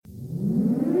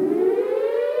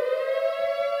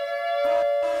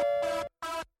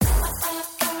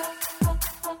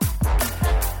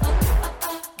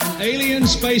alien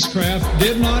spacecraft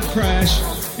did not crash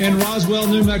in Roswell,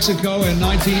 New Mexico in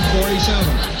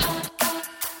 1947.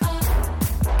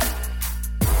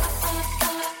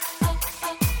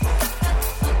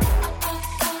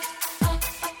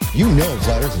 You know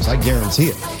flat earthers, I guarantee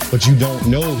it. But you don't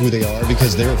know who they are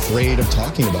because they're afraid of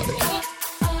talking about it.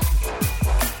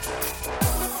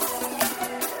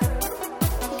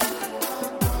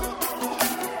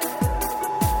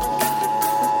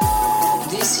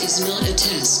 This is not a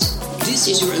test. This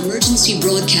is your emergency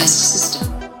broadcast system.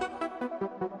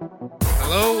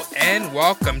 Hello and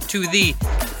welcome to the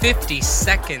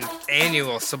 52nd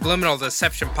annual Subliminal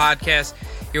Deception Podcast,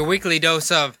 your weekly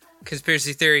dose of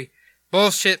conspiracy theory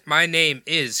bullshit. My name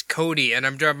is Cody, and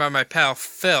I'm joined by my pal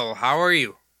Phil. How are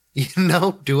you?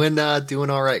 Doing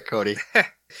all right, Cody.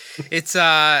 It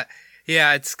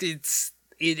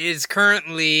is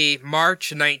currently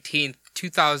March 19th,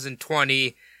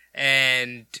 2020,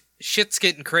 and shit's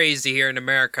getting crazy here in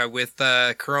America with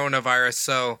coronavirus.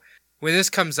 So when this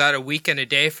comes out a week and a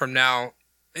day from now,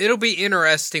 it'll be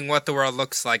interesting what the world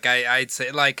looks like. I'd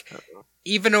say, like,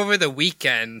 even over the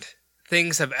weekend,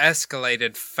 things have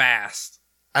escalated fast.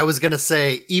 I was going to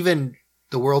say, even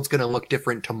the world's going to look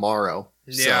different tomorrow.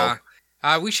 Yeah.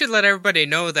 So. We should let everybody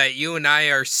know that you and I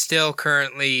are still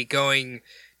currently going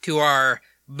to our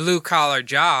blue-collar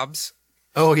jobs.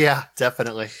 Oh, yeah,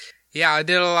 definitely. Yeah,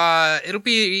 it'll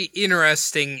be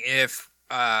interesting if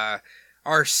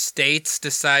our states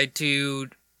decide to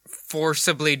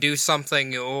forcibly do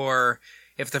something, or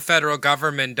if the federal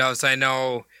government does. I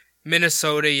know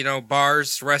Minnesota,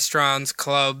 bars, restaurants,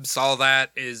 clubs, all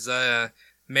that is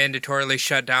mandatorily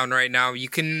shut down right now. You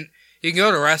can go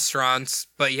to restaurants,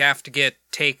 but you have to get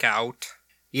takeout.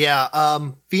 Yeah,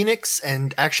 Phoenix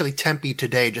and actually Tempe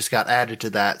today just got added to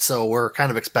that, so we're kind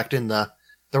of expecting the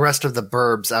rest of the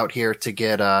burbs out here to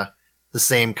get the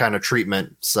same kind of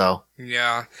treatment. So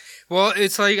yeah, well,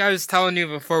 it's like I was telling you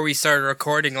before we started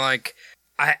recording. Like,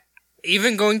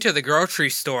 even going to the grocery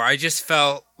store, I just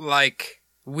felt like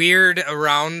weird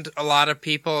around a lot of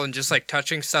people and just like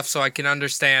touching stuff. So I can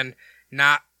understand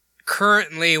not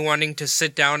currently wanting to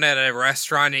sit down at a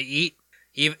restaurant and eat,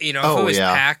 if it was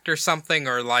packed or something,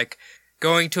 or like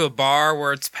going to a bar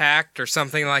where it's packed or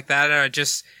something like that. And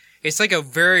it's like a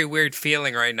very weird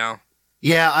feeling right now.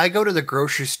 Yeah, I go to the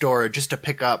grocery store just to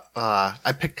pick up,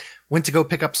 went to go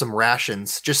pick up some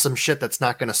rations, just some shit that's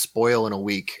not going to spoil in a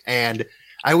week. And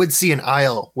I would see an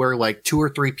aisle where like 2 or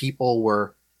 3 people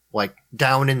were like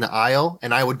down in the aisle,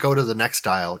 and I would go to the next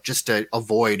aisle just to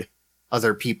avoid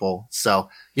other people.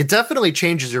 So it definitely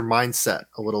changes your mindset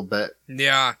a little bit.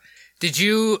 Yeah.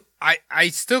 I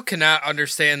still cannot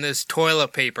understand this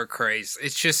toilet paper craze.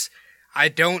 It's just, I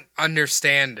don't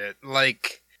understand it.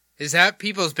 Like, is that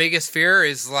people's biggest fear,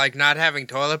 is like not having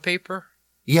toilet paper?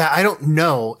 Yeah, I don't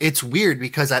know. It's weird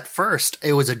because at first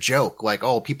it was a joke. Like,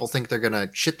 oh, people think they're going to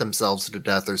shit themselves to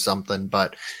death or something.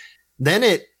 But then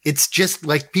it's just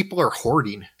like people are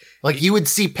hoarding. Like, you would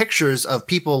see pictures of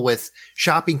people with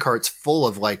shopping carts full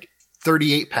of like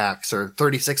 38 packs or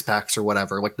 36 packs or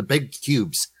whatever, like the big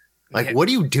cubes. Like, yeah. What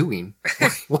are you doing?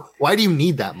 Why do you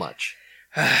need that much?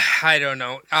 I don't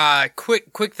know.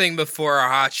 Quick thing before our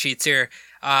hot sheets here.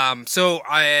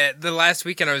 The last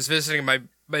weekend I was visiting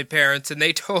my parents, and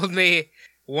they told me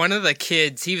one of the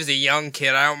kids, he was a young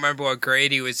kid, I don't remember what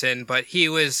grade he was in, but he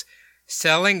was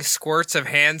selling squirts of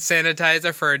hand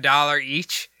sanitizer for $1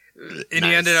 each, and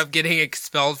He ended up getting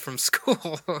expelled from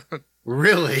school.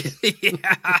 Really?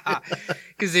 Yeah,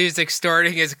 because he was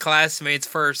extorting his classmates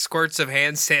for squirts of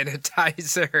hand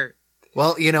sanitizer.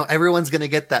 Well, everyone's going to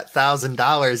get that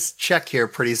 $1,000 check here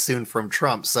pretty soon from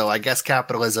Trump, so I guess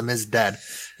capitalism is dead.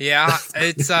 Yeah,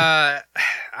 it's, I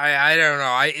don't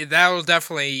know. That will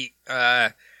definitely,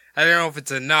 I don't know if it's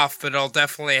enough, but it'll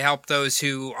definitely help those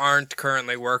who aren't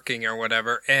currently working or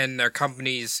whatever, and their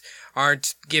companies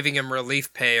aren't giving them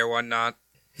relief pay or whatnot.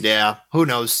 Yeah, who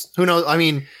knows? I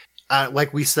mean,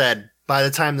 like we said, by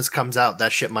the time this comes out,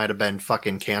 that shit might have been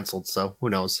fucking canceled, so who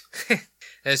knows?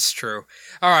 That's true.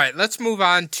 All right, let's move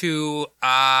on to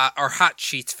our hot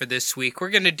sheets for this week. We're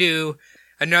going to do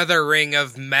another ring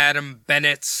of Madam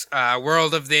Bennett's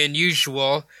World of the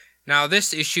Unusual. Now,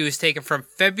 this issue is taken from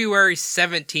February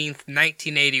 17th,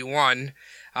 1981.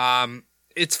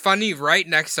 It's funny, right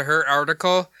next to her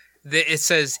article, it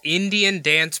says, Indian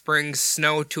dance brings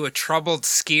snow to a troubled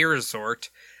ski resort.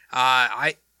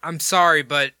 I'm sorry,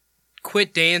 but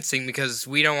quit dancing because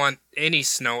we don't want any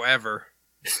snow ever.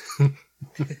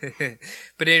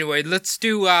 But anyway, let's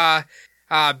do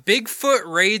Bigfoot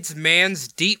raids man's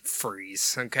deep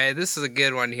freeze. Okay, this is a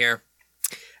good one here.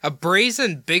 A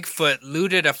brazen Bigfoot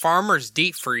looted a farmer's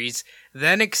deep freeze,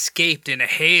 then escaped in a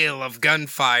hail of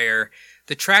gunfire.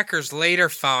 The trackers later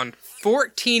found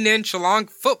 14-inch long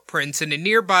footprints in a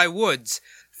nearby woods.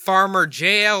 Farmer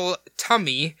J.L.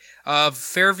 Tummy of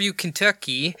Fairview,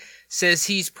 Kentucky, says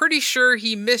he's pretty sure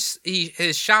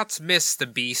his shots missed the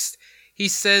beast. He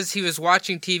says he was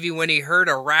watching TV when he heard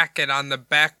a racket on the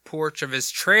back porch of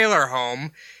his trailer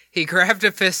home. He grabbed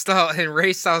a pistol and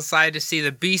raced outside to see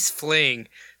the beast fleeing.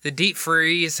 The deep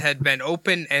freeze had been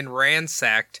opened and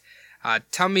ransacked.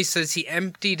 Tummy says he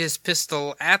emptied his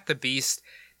pistol at the beast.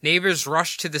 Neighbors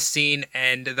rushed to the scene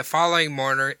and the following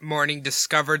morning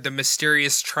discovered the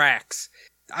mysterious tracks.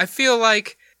 I feel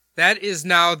like that is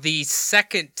now the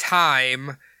second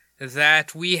time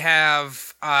that we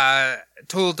have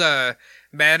told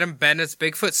Madam Bennett's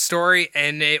Bigfoot story,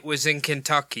 and it was in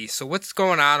Kentucky. So what's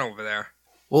going on over there?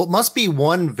 Well, it must be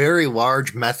one very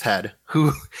large meth head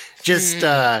who just,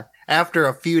 after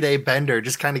a few-day bender,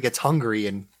 just kind of gets hungry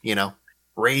and,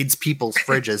 raids people's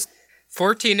fridges.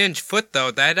 14-inch foot,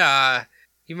 though. That,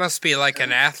 he must be like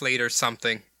an athlete or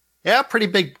something. Yeah, pretty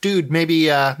big dude.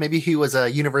 Maybe he was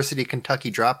a University of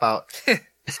Kentucky dropout.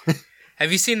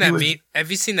 Have you seen that meme?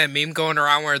 Have you seen that meme going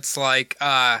around where it's like,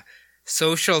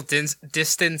 social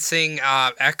distancing,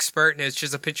 expert, and it's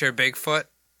just a picture of Bigfoot?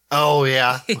 Oh,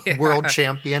 yeah. World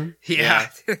champion. Yeah.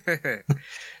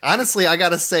 Honestly, I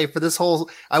gotta say, for this whole,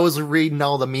 I was reading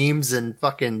all the memes and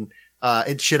fucking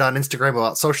shit on Instagram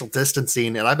about social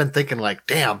distancing, and I've been thinking like,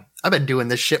 damn, I've been doing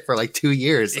this shit for like 2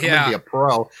 years. I'm gonna be a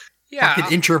pro. Yeah.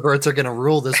 Fucking introverts are gonna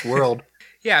rule this world.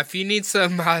 Yeah, if you need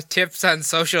some tips on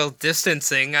social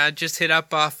distancing, just hit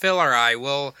up Phil or I.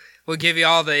 We'll give you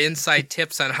all the inside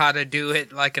tips on how to do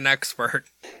it like an expert.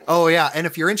 Oh, yeah, and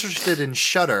if you're interested in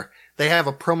Shudder, they have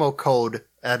a promo code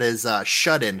that is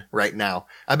Shut-In right now.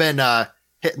 I've been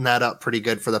hitting that up pretty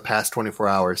good for the past 24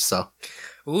 hours, so.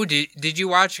 Ooh, did you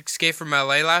watch Escape from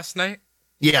LA last night?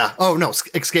 Yeah. Oh, no,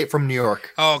 Escape from New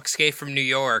York. Oh, Escape from New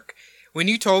York. When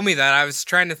you told me that, I was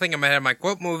trying to think in my head, I'm like,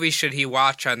 what movie should he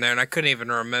watch on there? And I couldn't even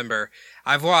remember.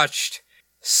 I've watched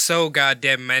so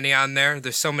goddamn many on there.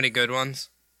 There's so many good ones.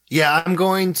 Yeah, I'm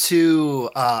going to,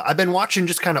 I've been watching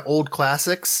just kind of old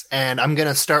classics, and I'm going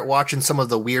to start watching some of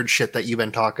the weird shit that you've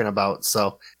been talking about.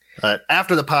 So,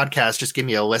 after the podcast, just give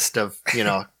me a list of,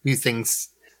 few things,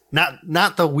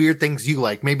 not the weird things you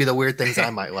like, maybe the weird things I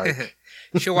might like.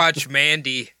 You should watch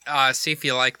Mandy, see if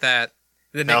you like that.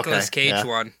 The Nicolas Cage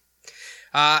one.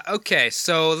 Okay,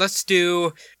 so let's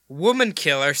do Woman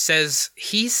Killer says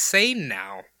he's sane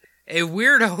now. A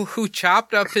weirdo who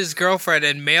chopped up his girlfriend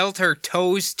and mailed her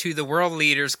toes to the world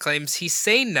leaders claims he's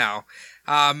sane now.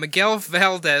 Miguel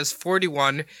Valdez,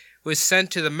 41, was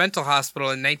sent to the mental hospital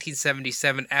in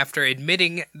 1977 after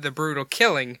admitting the brutal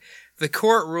killing. The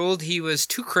court ruled he was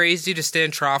too crazy to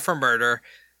stand trial for murder.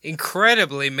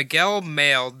 Incredibly, Miguel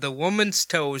mailed the woman's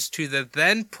toes to the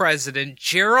then president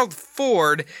Gerald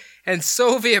Ford and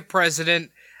Soviet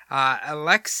President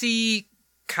Alexei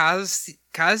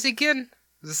Kazygin.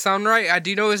 Does it sound right? Do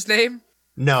you know his name?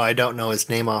 No, I don't know his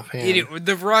name offhand.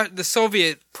 The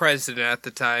Soviet president at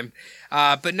the time.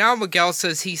 But now Miguel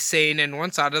says he's sane and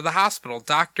wants out of the hospital.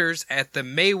 Doctors at the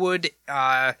Maywood,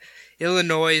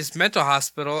 Illinois mental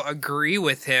hospital agree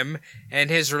with him,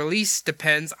 and his release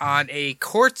depends on a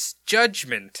court's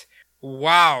judgment.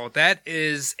 Wow, that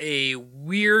is a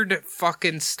weird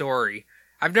fucking story.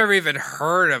 I've never even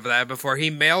heard of that before.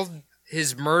 He mailed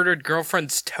his murdered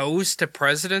girlfriend's toes to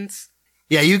presidents?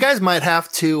 Yeah, you guys might have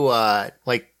to,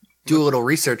 do a little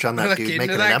research on that dude,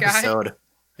 make it an episode. Guy?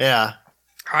 Yeah.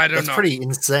 I don't know. That's pretty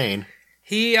insane.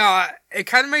 It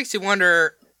kind of makes you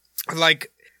wonder,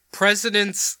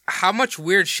 presidents, how much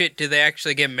weird shit do they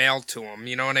actually get mailed to them?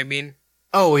 You know what I mean?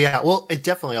 Oh, yeah. Well, it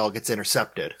definitely all gets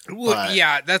intercepted. Well,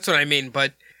 yeah, that's what I mean.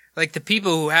 But, the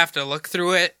people who have to look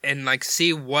through it and,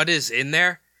 see what is in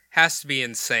there has to be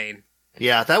insane.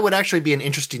 Yeah, that would actually be an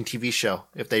interesting TV show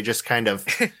if they just kind of...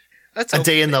 a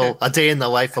day in the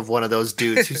life of one of those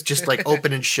dudes who's just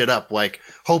opening shit up,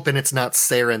 hoping it's not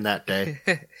sarin that day.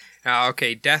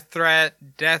 Okay, death threat.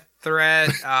 We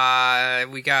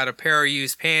got a pair of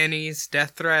used panties.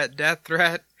 Death threat.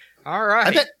 All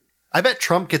right. I bet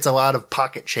Trump gets a lot of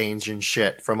pocket change and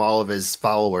shit from all of his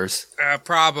followers.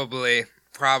 Probably.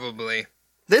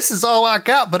 This is all I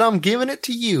got, but I'm giving it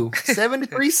to you.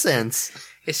 73 cents.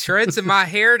 It's shreds of my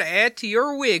hair to add to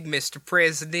your wig, Mr.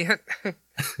 President.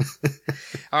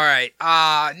 All right.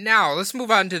 Now let's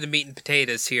move on to the meat and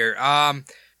potatoes here.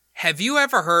 Have you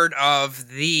ever heard of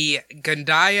the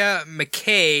Gundaya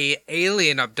McKay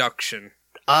alien abduction?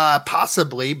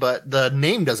 Possibly, but the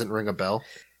name doesn't ring a bell.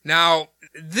 Now,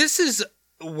 this is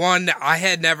one I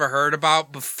had never heard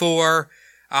about before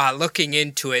looking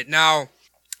into it. Now,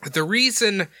 The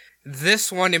reason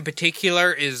this one in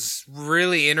particular is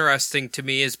really interesting to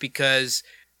me is because,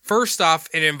 first off,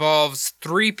 it involves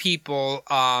 3 people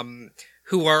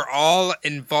who are all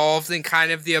involved in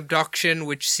kind of the abduction,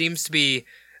 which seems to be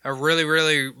a really,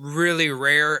 really, really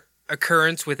rare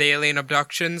occurrence with alien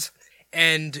abductions.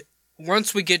 And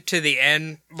once we get to the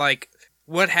end, like,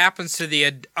 what happens to the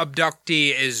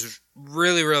abductee is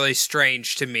really, really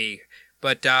strange to me.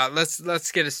 But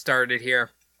let's get it started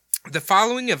here. The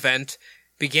following event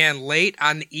began late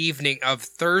on the evening of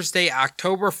Thursday,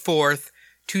 October 4th,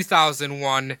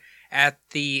 2001, at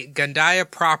the Gandaya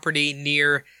property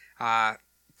near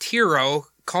Tiro,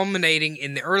 culminating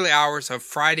in the early hours of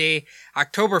Friday,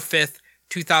 October 5th,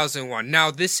 2001. Now,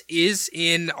 this is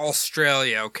in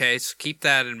Australia, okay? So keep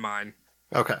that in mind.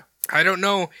 Okay. I don't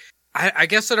know. I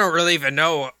guess I don't really even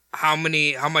know how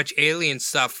much alien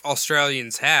stuff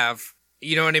Australians have.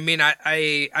 You know what I mean?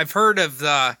 I've heard of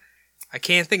I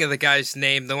can't think of the guy's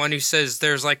name, the one who says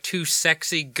there's like 2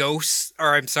 sexy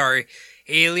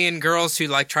alien girls who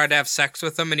like tried to have sex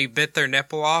with him and he bit their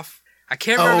nipple off. I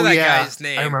can't remember that guy's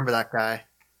name. I remember that guy.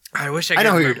 I wish I could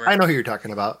remember. I know who you're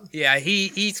talking about. Yeah,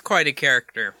 he's quite a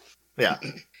character. Yeah.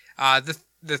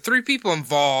 The 3 people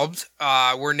involved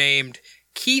were named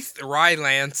Keith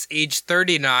Rylance, age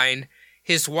 39,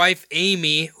 his wife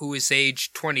Amy, who is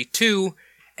age 22,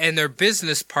 and their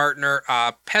business partner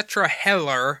Petra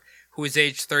Heller, who is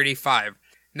age 35.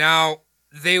 Now,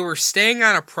 they were staying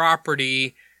on a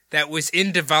property that was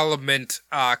in development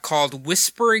called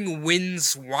Whispering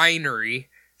Winds Winery.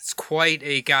 It's quite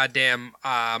a goddamn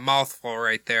mouthful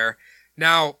right there.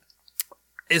 Now,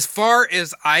 as far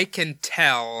as I can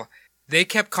tell, they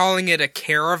kept calling it a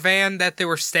caravan that they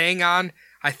were staying on.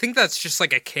 I think that's just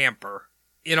like a camper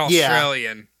in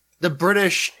Australian. Yeah. The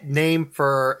British name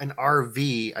for an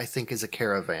RV, I think, is a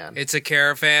caravan. It's a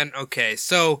caravan? Okay,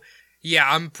 so, yeah,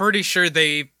 I'm pretty sure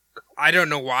I don't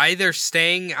know why they're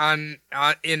staying in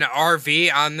an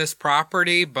RV on this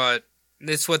property, but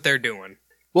it's what they're doing.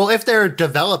 Well, if they're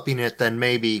developing it, then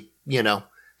maybe,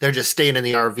 they're just staying in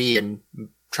the RV and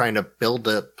trying to build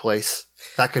a place.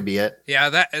 That could be it. Yeah,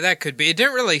 that could be. It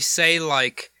didn't really say,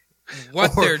 like,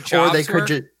 what their jobs were.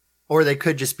 Or they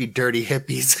could just be dirty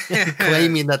hippies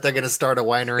claiming that they're going to start a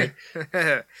winery.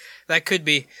 That could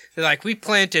be. They're like, we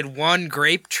planted 1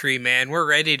 grape tree, man. We're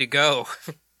ready to go.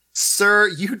 Sir,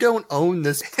 you don't own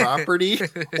this property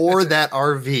or that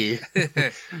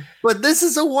RV. But this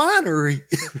is a winery.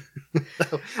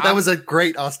 That was a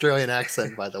great Australian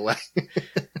accent, by the way.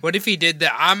 What if he did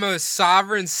that? I'm a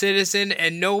sovereign citizen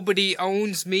and nobody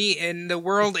owns me and the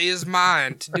world is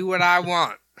mine to do what I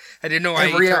want. I didn't know why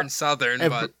he turned southern,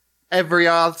 but... Every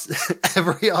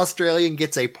Australian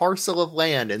gets a parcel of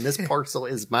land, and this parcel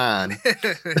is mine.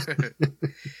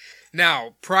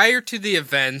 Now, prior to the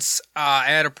events,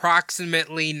 at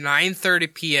approximately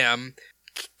 9:30 p.m.,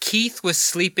 Keith was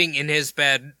sleeping in his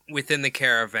bed within the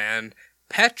caravan.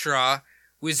 Petra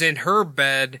was in her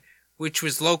bed, which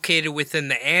was located within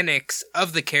the annex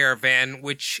of the caravan,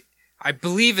 which I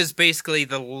believe is basically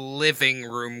the living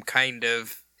room, kind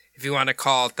of, if you want to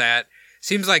call it that.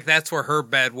 Seems like that's where her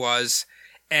bed was.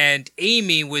 And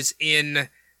Amy was in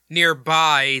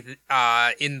nearby,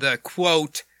 in the,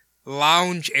 quote,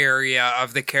 lounge area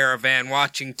of the caravan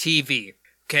watching TV.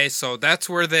 Okay, so that's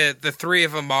where the 3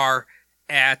 of them are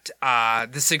at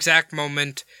this exact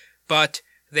moment. But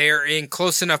they're in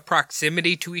close enough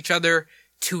proximity to each other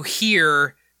to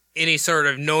hear any sort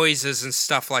of noises and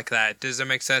stuff like that. Does that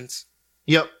make sense?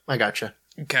 Yep, I gotcha.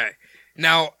 Okay.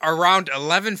 Now, around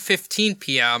 11:15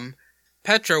 p.m.,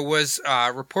 Petra was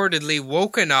reportedly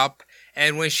woken up,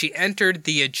 and when she entered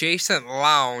the adjacent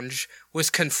lounge, was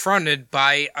confronted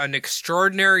by an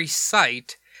extraordinary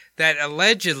sight that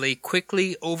allegedly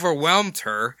quickly overwhelmed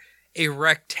her. A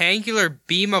rectangular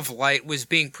beam of light was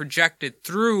being projected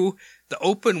through the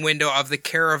open window of the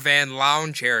caravan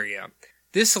lounge area.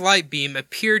 This light beam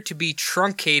appeared to be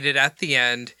truncated at the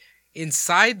end.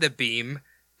 Inside the beam,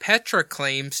 Petra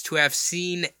claims to have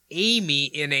seen Amy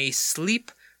in a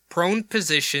sleep-prone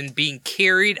position being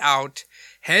carried out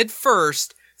head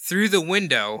first through the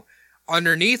window.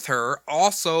 Underneath her,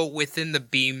 also within the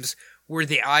beams, were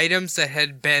the items that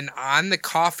had been on the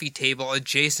coffee table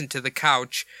adjacent to the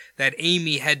couch that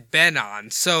Amy had been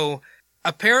on. So,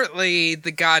 apparently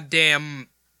the goddamn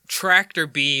tractor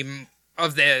beam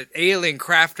of the alien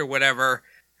craft or whatever,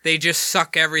 they just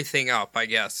suck everything up, I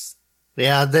guess.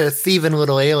 Yeah, they're thieving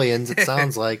little aliens, it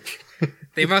sounds like.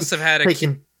 They must have had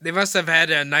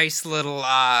a nice little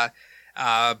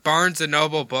Barnes &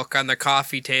 Noble book on the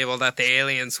coffee table that the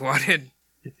aliens wanted.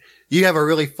 You have a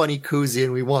really funny koozie,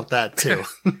 and we want that too.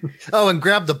 Oh, and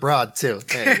grab the broad too.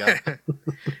 There you go.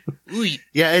 Ooh,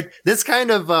 Yeah, this kind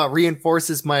of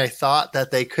reinforces my thought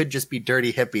that they could just be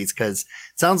dirty hippies, because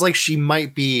it sounds like she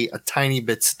might be a tiny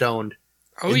bit stoned.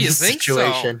 oh, in you this think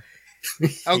situation.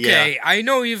 so? Okay, I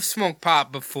know you've smoked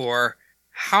pot before.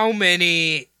 How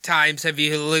many times have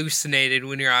you hallucinated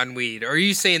when you're on weed? Or are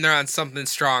you saying they're on something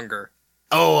stronger?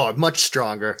 Oh, much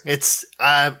stronger. It's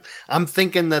I'm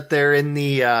thinking that they're in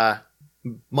the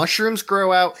mushrooms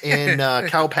grow out in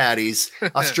cow patties.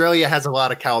 Australia has a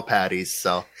lot of cow patties,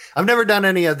 so I've never done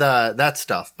any of that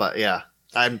stuff, but yeah,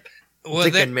 I'm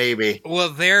thinking maybe. Well,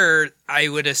 there, I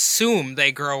would assume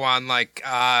they grow on like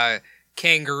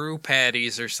kangaroo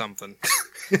patties or something.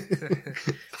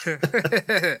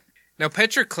 Now,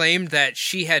 Petra claimed that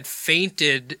she had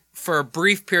fainted for a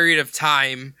brief period of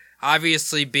time,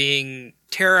 obviously being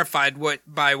terrified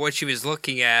by what she was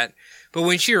looking at. But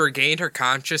when she regained her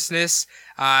consciousness,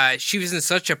 she was in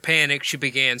such a panic she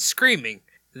began screaming.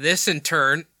 This, in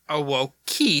turn, awoke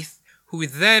Keith, who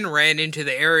then ran into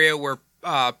the area where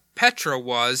Petra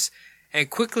was, and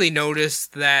quickly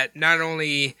noticed that not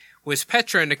only was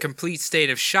Petra in a complete state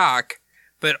of shock,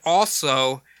 but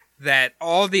also that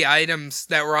all the items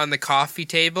that were on the coffee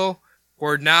table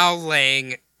were now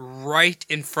laying right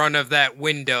in front of that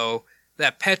window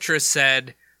that Petra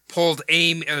said pulled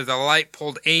Amy, or the light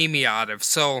pulled Amy out of.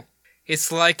 So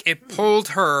it's like it pulled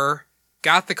her,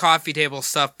 got the coffee table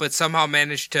stuff, but somehow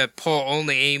managed to pull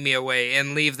only Amy away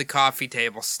and leave the coffee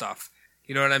table stuff.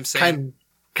 You know what I'm saying?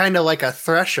 Kind of like a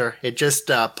thresher. It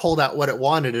just pulled out what it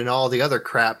wanted, and all the other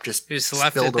crap just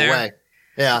left spilled it there. away.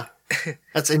 Yeah,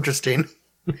 that's interesting.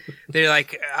 They're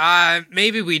like,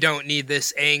 maybe we don't need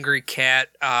this angry cat,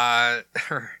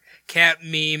 cat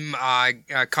meme,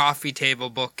 coffee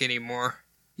table book anymore.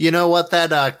 You know what?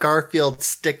 That Garfield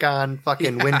stick-on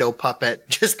fucking window puppet.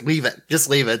 Just leave it. Just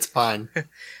leave it. It's fine.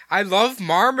 I love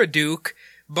Marmaduke,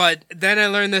 but then I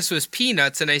learned this was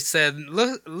Peanuts, and I said,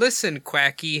 listen,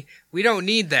 Quacky, we don't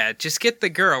need that. Just get the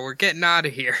girl. We're getting out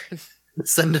of here.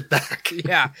 Send it back.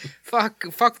 Yeah.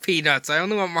 Fuck Peanuts. I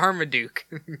only want Marmaduke.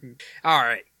 All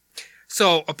right.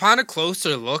 So, upon a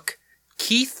closer look,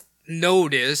 Keith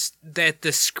noticed that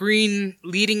the screen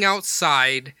leading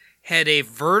outside had a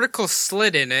vertical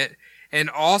slit in it and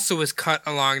also was cut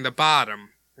along the bottom.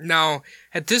 Now,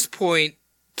 at this point,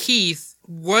 Keith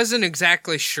wasn't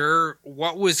exactly sure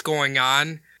what was going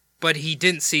on, but he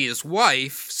didn't see his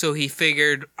wife, so he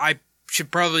figured I should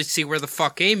probably see where the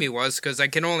fuck Amy was, because I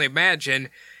can only imagine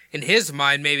in his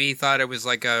mind maybe he thought it was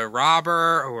like a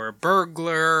robber or a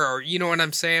burglar, or you know what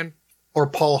I'm saying? Or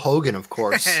Paul Hogan, of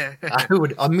course. I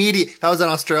would immediately, if I was in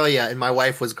Australia and my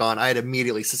wife was gone, I'd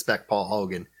immediately suspect Paul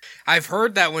Hogan. I've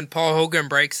heard that when Paul Hogan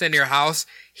breaks into your house,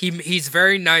 he's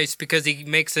very nice because he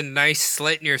makes a nice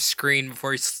slit in your screen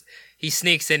before he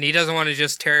sneaks in. He doesn't want to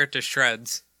just tear it to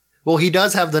shreds. Well, he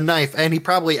does have the knife, and he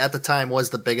probably at the time was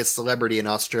the biggest celebrity in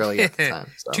Australia at the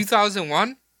time. So.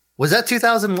 2001? Was that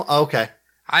 2001? Oh, okay.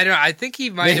 I think he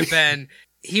might have been.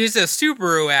 He was a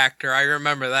Subaru actor. I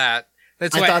remember that.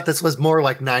 That's I thought this was more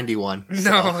like 91.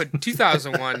 No,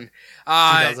 2001.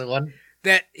 2001?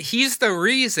 That he's the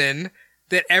reason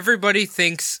that everybody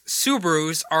thinks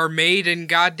Subarus are made in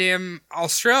goddamn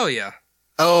Australia.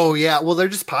 Oh, yeah. Well, they're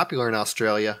just popular in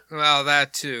Australia. Well,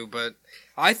 that too, but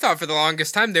I thought for the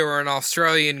longest time they were an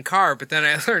Australian car, but then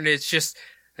I learned it's just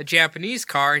a Japanese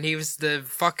car, and he was the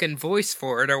fucking voice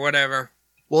for it or whatever.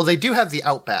 Well, they do have the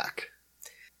Outback.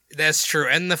 That's true,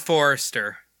 and the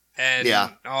Forester. And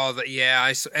all the,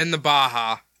 and the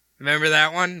Baja. Remember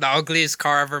that one? The ugliest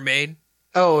car ever made?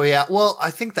 Oh, yeah. Well, I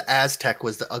think the Aztec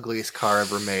was the ugliest car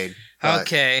ever made.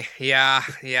 Okay. Yeah,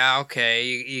 okay.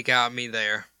 You got me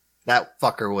there. That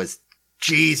fucker was,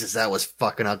 Jesus, that was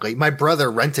fucking ugly. My brother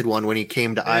rented one when he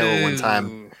came to Iowa one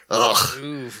time. Ugh.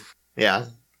 Ooh. Yeah.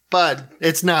 But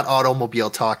it's not automobile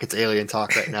talk, it's alien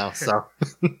talk right now, so.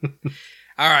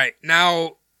 All right.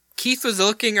 Now, Keith was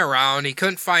looking around. He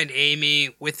couldn't find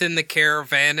Amy within the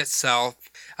caravan itself.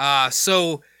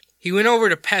 So he went over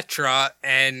to Petra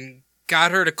and got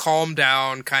her to calm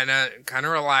down, kind of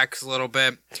relax a little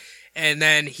bit. And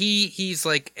then he's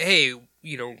like, "Hey,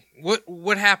 you know,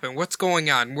 what happened? What's going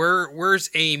on?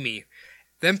 Where's Amy?"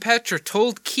 Then Petra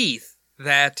told Keith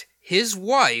that his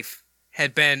wife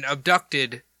had been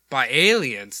abducted by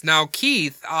aliens. Now,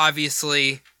 Keith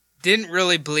obviously didn't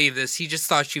really believe this. He just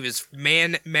thought she was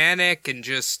manic and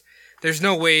just, there's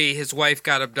no way his wife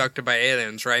got abducted by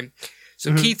aliens, right?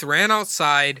 So Keith ran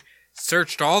outside,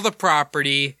 searched all the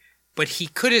property, but he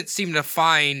couldn't seem to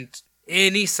find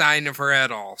any sign of her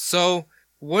at all. So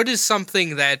what is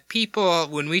something that people,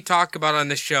 when we talk about on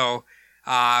the show,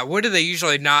 What do they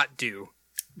usually not do?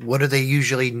 What do they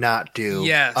usually not do?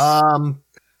 Yes.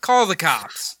 Call the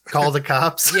cops. Call the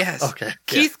cops? Yes. Okay.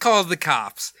 Keith called the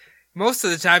cops. Most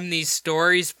of the time in these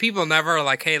stories, people never are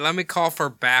like, hey, let me call for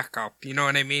backup. You know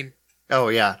what I mean? Oh,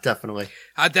 yeah, definitely.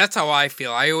 That's how I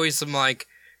feel. I always am like,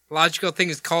 logical thing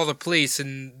is call the police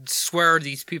and swear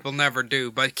these people never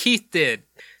do. But Keith did.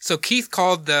 So Keith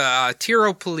called the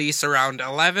Tiro police around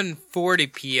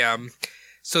 11:40 p.m.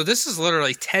 So this is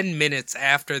literally 10 minutes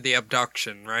after the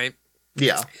abduction, right?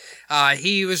 Yeah.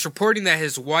 He was reporting that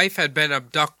his wife had been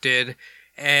abducted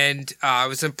and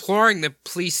was imploring the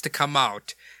police to come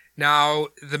out. Now,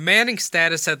 the Manning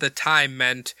status at the time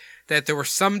meant that there were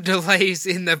some delays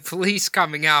in the police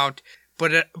coming out,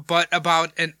 but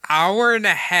about an hour and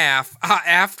a half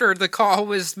after the call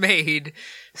was made,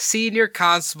 Senior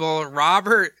Constable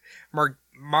Robert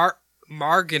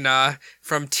Margina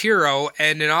from Tiro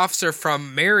and an officer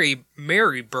from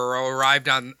Maryborough arrived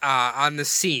on the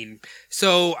scene.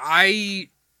 So I'm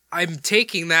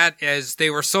taking that as they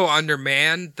were so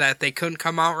undermanned that they couldn't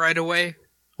come out right away.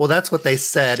 Well, that's what they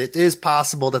said. It is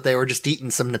possible that they were just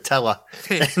eating some Nutella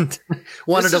and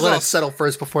wanted to let it settle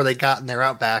first before they got in their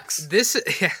Outbacks. This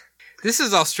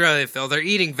is Australia, Phil. They're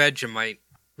eating Vegemite.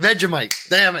 Vegemite.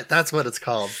 Damn it. That's what it's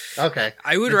called. Okay.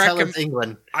 I would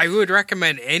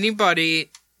recommend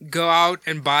anybody go out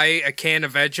and buy a can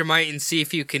of Vegemite and see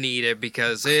if you can eat it,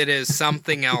 because it is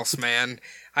something else, man.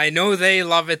 I know they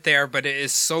love it there, but it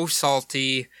is so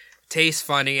salty, tastes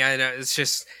funny. I know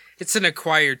it's an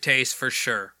acquired taste for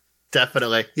sure.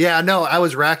 Definitely. Yeah, no, I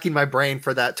was racking my brain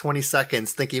for that 20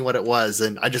 seconds thinking what it was,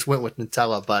 and I just went with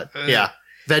Nutella, but yeah,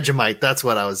 Vegemite, that's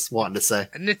what I was wanting to say.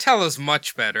 Nutella's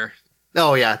much better.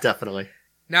 Oh, yeah, definitely.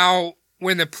 Now,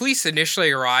 when the police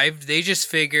initially arrived, they just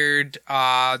figured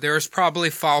there was probably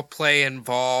foul play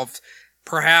involved.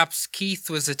 Perhaps Keith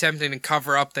was attempting to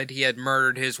cover up that he had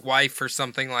murdered his wife or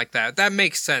something like that. That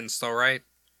makes sense, though, right?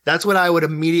 That's what I would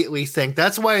immediately think.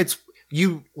 That's why it's,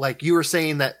 you were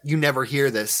saying that you never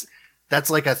hear this. That's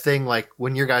like a thing, like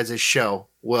when your guys' show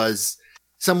was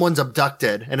someone's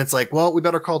abducted and it's like, well, we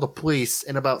better call the police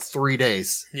in about 3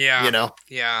 days. Yeah. You know?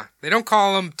 Yeah. They don't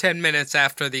call them 10 minutes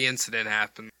after the incident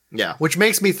happened. Yeah. Which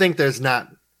makes me think there's not,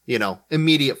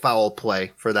 immediate foul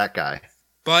play for that guy.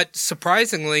 But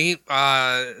surprisingly,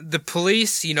 the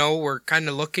police, were kind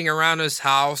of looking around his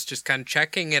house, just kind of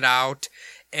checking it out.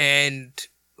 And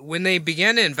when they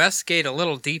began to investigate a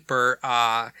little deeper,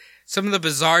 some of the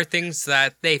bizarre things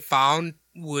that they found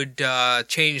would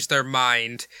change their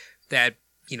mind that,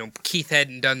 Keith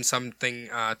hadn't done something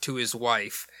to his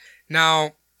wife.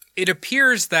 Now, it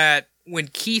appears that when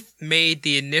Keith made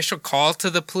the initial call to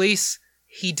the police,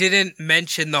 he didn't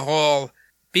mention the whole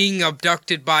being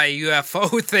abducted by a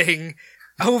UFO thing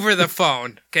over the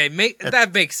phone. Okay,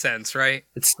 that makes sense, right?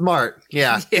 It's smart.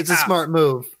 Yeah, it's a smart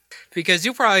move. Because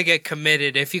you'll probably get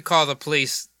committed if you call the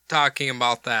police talking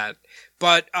about that.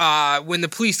 But when the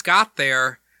police got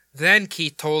there, then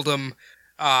Keith told them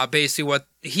basically what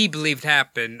he believed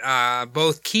happened.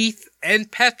 Both Keith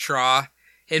and Petra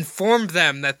informed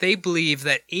them that they believed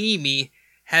that Amy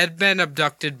had been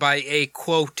abducted by a,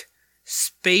 quote,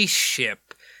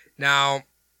 spaceship. Now,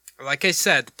 like I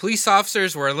said, the police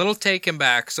officers were a little taken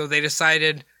back, so they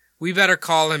decided we better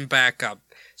call him back up.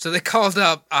 So they called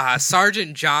up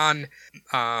Sergeant John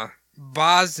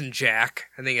Bosanjak.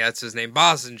 I think that's his name,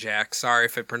 Bosanjak. Sorry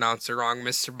if I pronounced it wrong,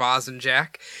 Mr.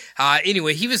 Bosanjak.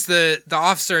 Anyway, he was the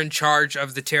officer in charge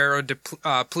of the Tiro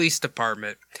Police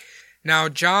Department. Now,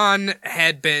 John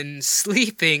had been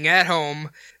sleeping at home,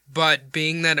 but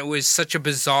being that it was such a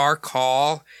bizarre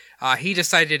call, he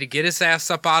decided to get his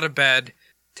ass up out of bed,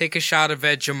 take a shot of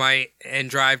Vegemite, and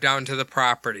drive down to the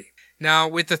property. Now,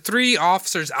 with the three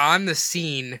officers on the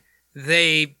scene,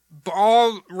 they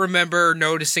all remember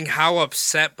noticing how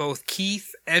upset both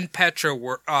Keith and Petra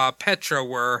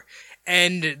were,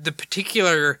 and the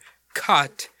particular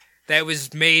cut that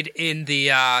was made in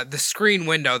the screen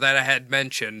window that I had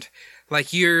mentioned.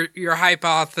 Like, your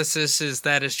hypothesis is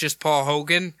that it's just Paul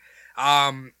Hogan.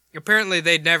 Apparently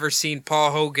they'd never seen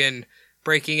Paul Hogan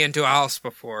breaking into a house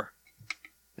before.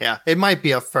 Yeah, it might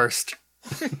be a first.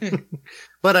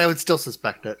 But I would still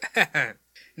suspect it.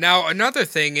 Now, another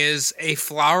thing is a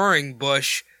flowering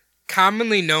bush,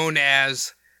 commonly known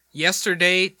as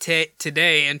Yesterday,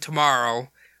 Today, and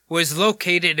Tomorrow, was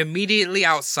located immediately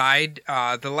outside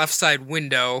the left side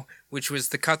window, which was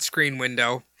the cut screen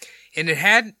window, and it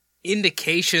had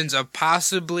indications of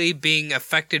possibly being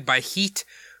affected by heat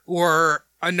or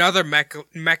another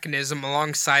mechanism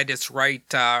alongside its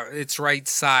right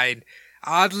side.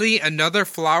 Oddly, another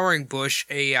flowering bush,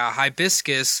 a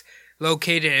hibiscus,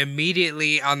 located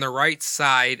immediately on the right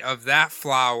side of that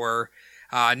flower,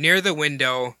 near the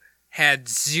window, had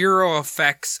zero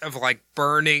effects of like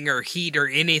burning or heat or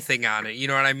anything on it. You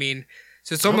know what I mean?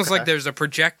 So it's almost like there's a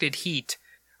projected heat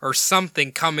or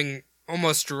something coming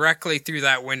almost directly through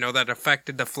that window that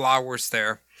affected the flowers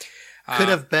there. Could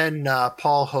have been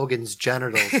Paul Hogan's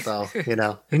genitals, though. You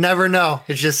know, you never know.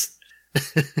 It's just.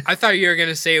 I thought you were going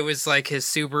to say it was like his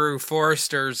Subaru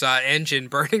Forester's engine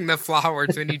burning the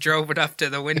flowers when he drove it up to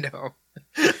the window.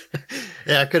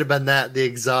 Yeah, it could have been that. The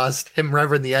exhaust, him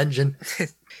revving the engine.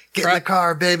 Get in the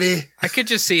car, baby. I could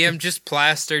just see him just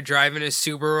plastered driving his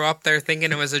Subaru up there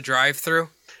thinking it was a drive-through.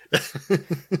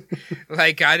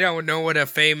 Like, I don't know what a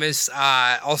famous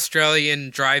Australian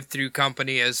drive-through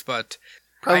company is, but...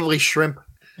 Probably shrimp.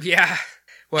 Yeah.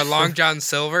 What, Long John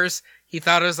Silver's? He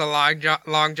thought it was a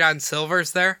Long John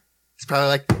Silver's there? He's probably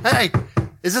like, hey,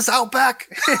 is this Outback?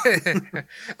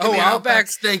 Oh, Outback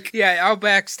steak. Yeah,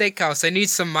 Outback Steakhouse. I need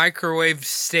some microwave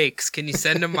steaks. Can you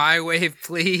send them my way,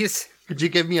 please? Could you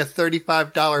give me a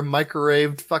 $35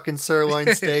 microwaved fucking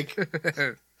sirloin steak?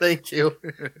 Thank you.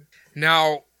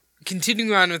 Now,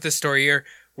 continuing on with the story here,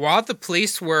 while the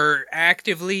police were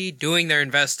actively doing their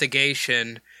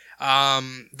investigation,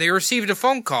 they received a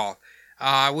phone call,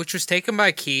 which was taken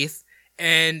by Keith,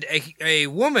 and a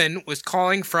woman was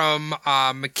calling from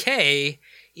McKay,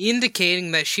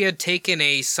 indicating that she had taken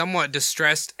a somewhat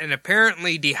distressed and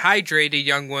apparently dehydrated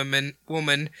young woman from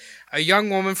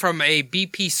a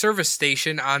BP service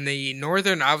station on the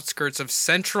northern outskirts of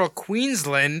central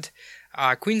Queensland,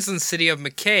 Queensland city of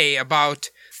McKay,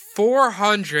 about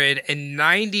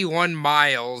 491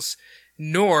 miles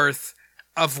north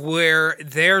of where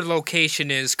their location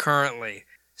is currently.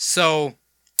 So,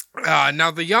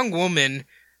 now the young woman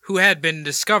who had been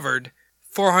discovered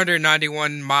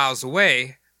 491 miles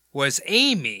away was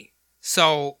Amy.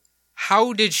 So,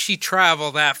 how did she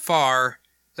travel that far,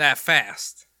 that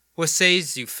fast? What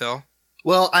says you, Phil?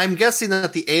 Well, I'm guessing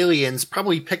that the aliens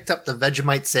probably picked up the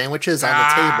Vegemite sandwiches on the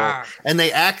table, and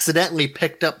they accidentally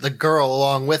picked up the girl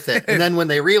along with it. And then when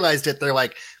they realized it, they're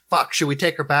like, fuck, should we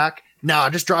take her back? No,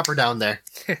 just drop her down there.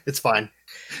 It's fine.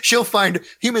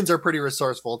 Humans are pretty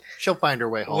resourceful. She'll find her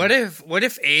way home. What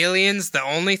if aliens, the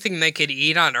only thing they could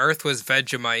eat on Earth was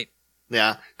Vegemite?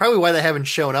 Yeah, probably why they haven't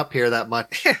shown up here that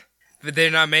much. But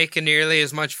they're not making nearly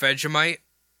as much Vegemite?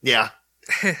 Yeah.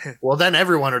 Well, then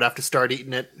everyone would have to start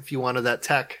eating it if you wanted that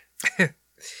tech.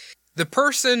 The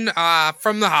person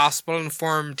from the hospital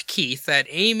informed Keith that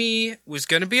Amy was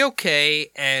going to be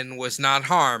okay and was not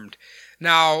harmed.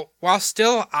 Now, while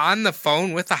still on the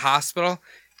phone with the hospital,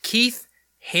 Keith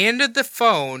handed the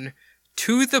phone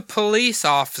to the police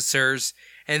officers,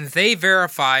 and they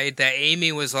verified that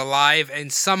Amy was alive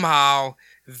and somehow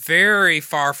very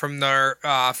far from their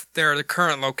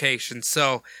current location.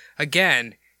 So,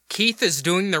 again, Keith is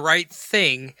doing the right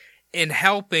thing in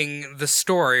helping the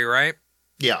story, right?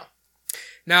 Yeah.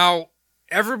 Now,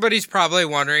 everybody's probably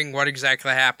wondering what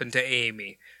exactly happened to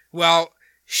Amy. Well,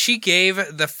 she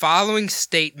gave the following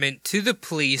statement to the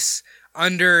police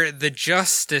under the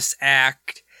Justice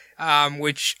Act,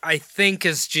 which I think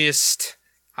is just,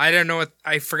 I don't know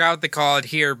I forgot what they call it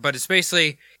here, but it's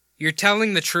basically, you're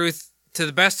telling the truth to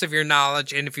the best of your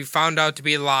knowledge, and if you found out to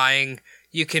be lying,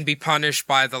 you can be punished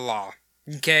by the law.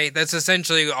 Okay, that's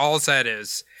essentially all that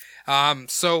is.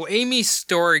 So Amy's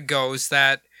story goes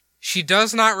that she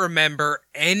does not remember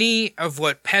any of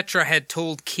what Petra had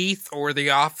told Keith or the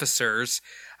officers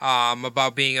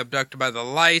about being abducted by the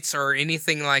lights or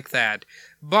anything like that.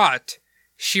 But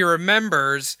she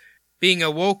remembers being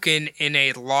awoken in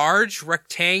a large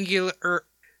rectangular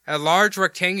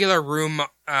room.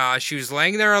 She was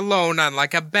laying there alone on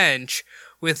like a bench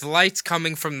with lights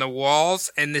coming from the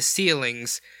walls and the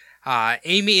ceilings.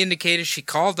 Amy indicated she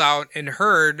called out and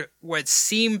heard what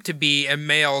seemed to be a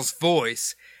male's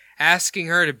voice, asking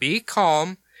her to be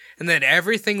calm and that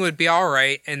everything would be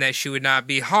alright and that she would not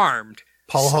be harmed.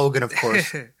 Paul Hogan, of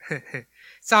course.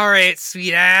 It's alright,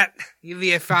 sweetheart. You'll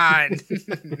be fine.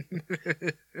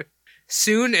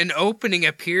 Soon an opening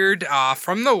appeared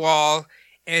from the wall,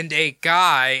 and a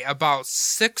guy about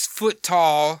 6 foot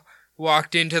tall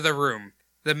walked into the room.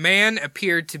 The man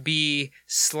appeared to be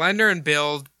slender in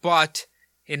build, but,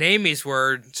 in Amy's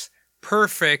words,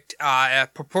 perfect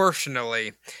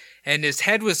proportionally. And his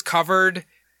head was covered,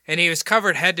 and he was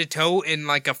covered head to toe in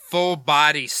like a full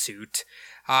body suit.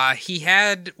 He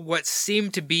had what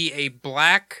seemed to be a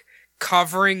black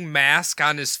covering mask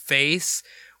on his face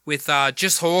with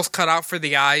just holes cut out for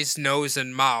the eyes, nose,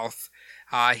 and mouth.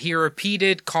 He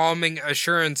repeated calming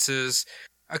assurances.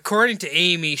 According to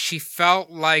Amy, she felt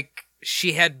like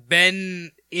she had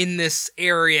been in this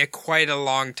area quite a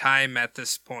long time at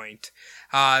this point.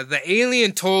 The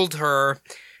alien told her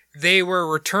they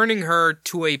were returning her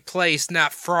to a place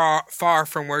not far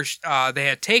from where they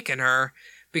had taken her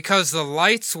because the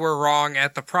lights were wrong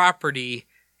at the property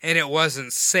and it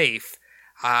wasn't safe.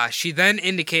 She then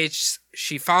indicates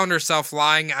she found herself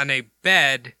lying on a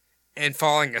bed and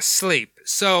falling asleep.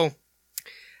 So,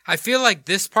 I feel like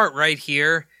this part right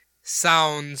here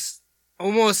sounds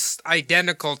almost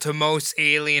identical to most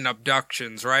alien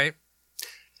abductions, right?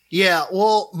 Yeah,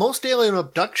 well, most alien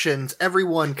abductions,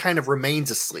 everyone kind of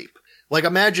remains asleep. Like,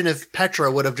 imagine if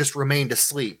Petra would have just remained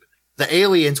asleep. The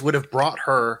aliens would have brought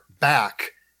her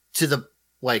back to the,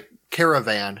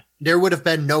 caravan. There would have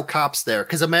been no cops there.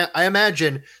 Because I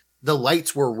imagine the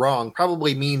lights were wrong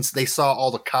probably means they saw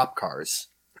all the cop cars.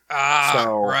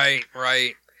 Right.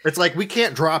 It's like, we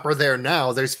can't drop her there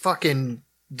now. There's fucking,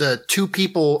 the two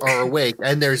people are awake,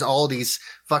 and there's all these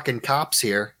fucking cops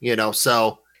here,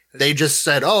 so they just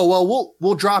said, oh, well,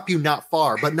 we'll drop you not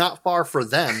far, but not far for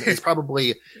them. It's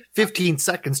probably 15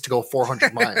 seconds to go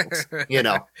 400 miles,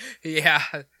 Yeah.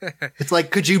 It's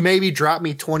like, could you maybe drop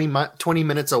me 20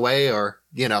 minutes away or,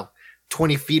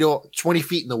 20 feet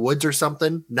in the woods or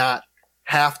something? Not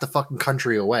half the fucking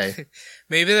country away.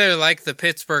 Maybe they're like the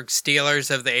Pittsburgh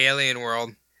Steelers of the alien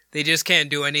world. They just can't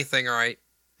do anything right.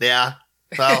 Yeah.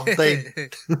 Well, they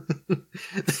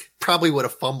probably would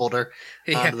have fumbled her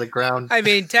onto the ground. I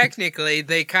mean, technically,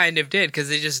 they kind of did because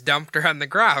they just dumped her on the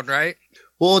ground, right?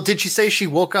 Well, did she say she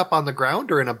woke up on the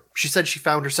ground or she said she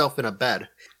found herself in a bed?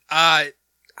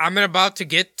 I'm about to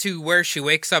get to where she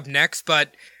wakes up next,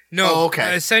 but no. Oh,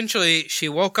 okay. Essentially, she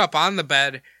woke up on the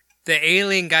bed. The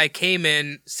alien guy came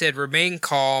in, said, remain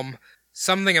calm.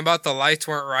 Something about the lights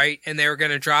weren't right, and they were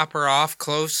going to drop her off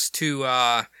close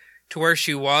to where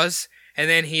she was. And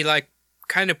then he,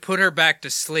 kind of put her back to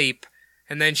sleep,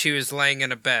 and then she was laying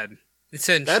in a bed.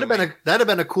 Essentially. That'd have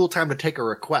been a cool time to take a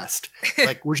request.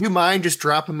 Would you mind just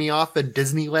dropping me off at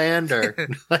Disneyland? Or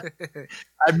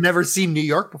I've never seen New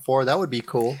York before. That would be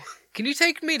cool. Can you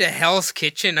take me to Hell's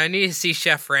Kitchen? I need to see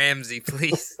Chef Ramsay,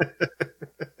 please.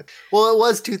 Well, it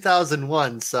was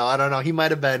 2001, so I don't know. He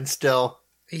might have been still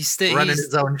running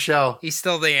his own show. He's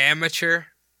still the amateur.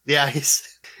 Yeah,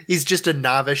 he's just a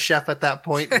novice chef at that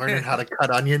point, learning how to cut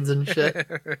onions and shit.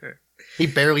 He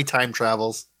barely time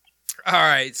travels. All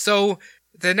right, so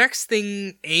the next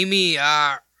thing Amy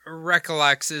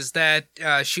recollects is that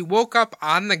she woke up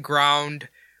on the ground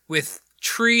with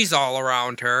trees all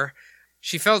around her.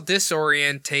 She felt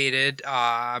disorientated,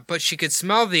 but she could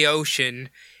smell the ocean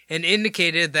and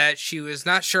indicated that she was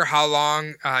not sure how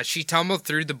long she tumbled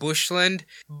through the bushland,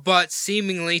 but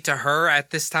seemingly to her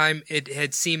at this time it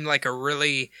had seemed like a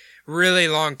really, really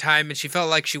long time, and she felt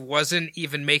like she wasn't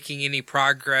even making any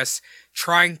progress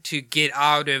trying to get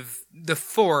out of the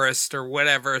forest or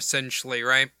whatever, essentially,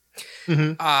 right?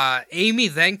 Mm-hmm. Amy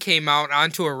then came out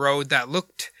onto a road that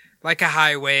looked like a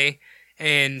highway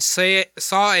and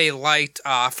saw a light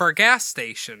for a gas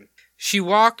station. She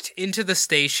walked into the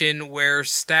station where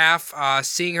staff,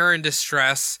 seeing her in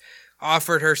distress,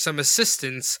 offered her some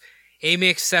assistance. Amy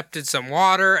accepted some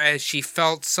water as she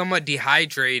felt somewhat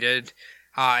dehydrated.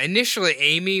 Initially,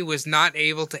 Amy was not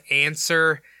able to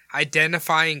answer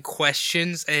identifying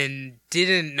questions and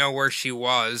didn't know where she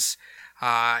was.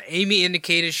 Amy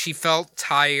indicated she felt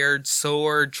tired,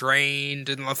 sore, drained,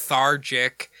 and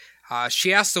lethargic.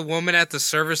 She asked the woman at the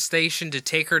service station to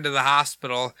take her to the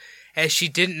hospital, as she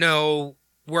didn't know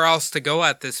where else to go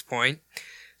at this point.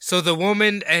 So the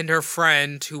woman and her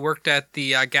friend who worked at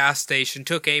the gas station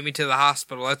took Amy to the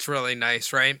hospital. That's really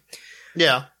nice, right?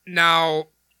 Yeah. Now,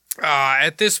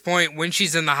 at this point, when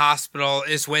she's in the hospital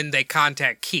is when they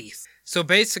contact Keith. So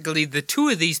basically, the two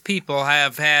of these people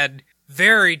have had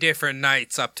very different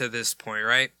nights up to this point,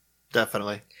 right?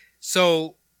 Definitely.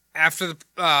 So after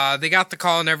they got the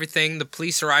call and everything, the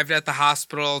police arrived at the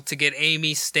hospital to get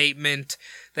Amy's statement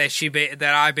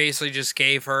that I basically just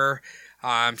gave her.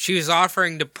 She was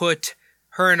offering to put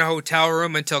her in a hotel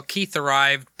room until Keith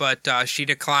arrived, but she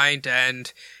declined,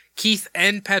 and Keith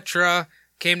and Petra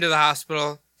came to the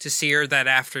hospital to see her that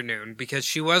afternoon because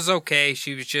she was okay.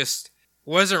 She was just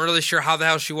wasn't really sure how the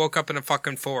hell she woke up in a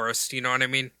fucking forest. You know what I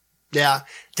mean? Yeah.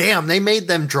 Damn, they made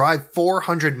them drive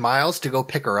 400 miles to go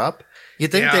pick her up.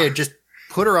 You'd think they'd just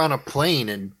put her on a plane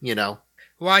and,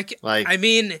 Well, I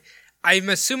mean, I'm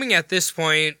assuming at this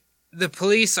point, the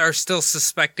police are still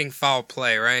suspecting foul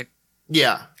play, right?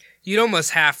 Yeah. You'd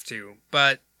almost have to,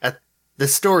 but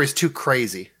this story's too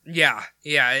crazy. Yeah,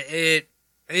 it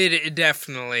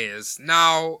definitely is.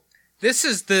 Now, this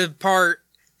is the part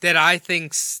that I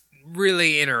think's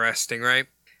really interesting, right?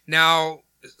 Now,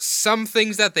 some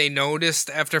things that they noticed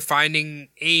after finding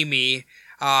Amy.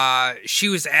 She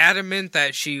was adamant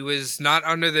that she was not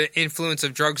under the influence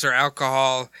of drugs or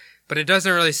alcohol, but it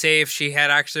doesn't really say if she had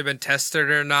actually been tested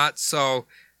or not, so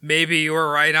maybe you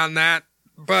were right on that.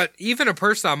 But even a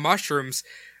person on mushrooms,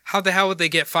 how the hell would they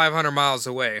get 500 miles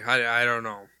away? I don't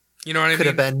know. You know what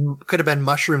I mean? Could have been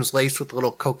mushrooms laced with a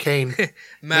little cocaine.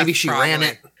 Maybe she probably ran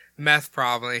it. Meth,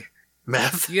 probably.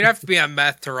 Meth? You'd have to be on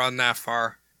meth to run that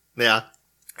far. Yeah.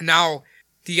 Now,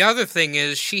 the other thing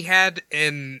is she had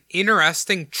an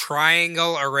interesting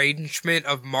triangle arrangement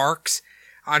of marks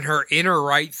on her inner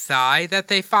right thigh that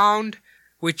they found,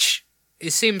 which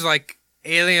it seems like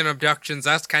alien abductions,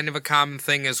 that's kind of a common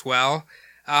thing as well.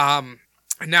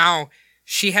 Now,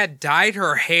 she had dyed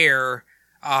her hair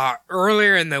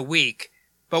earlier in the week,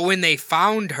 but when they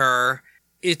found her,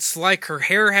 it's like her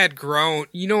hair had grown.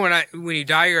 You know when you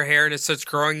dye your hair and it starts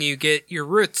growing, you get your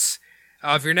roots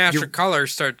of your natural color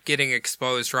start getting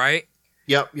exposed, right?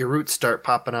 Yep, your roots start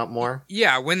popping out more.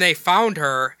 Yeah, when they found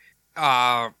her,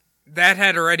 that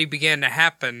had already began to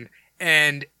happen,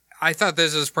 and I thought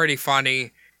this was pretty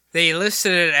funny. They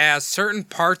listed it as certain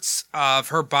parts of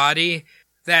her body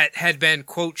that had been,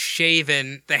 quote,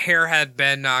 shaven. The hair had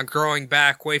been growing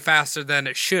back way faster than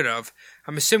it should have.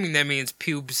 I'm assuming that means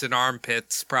pubes and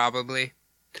armpits, probably.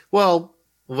 Well,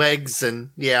 legs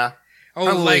and, yeah. Oh,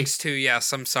 probably. Legs too,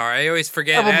 yes, I'm sorry. I always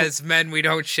forget, as men, we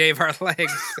don't shave our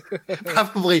legs.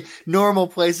 Probably normal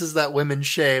places that women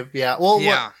shave, yeah. Well,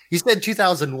 yeah. What, you said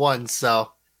 2001,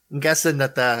 so I'm guessing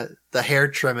that the hair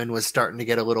trimming was starting to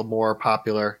get a little more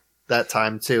popular that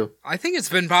time, too. I think it's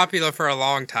been popular for a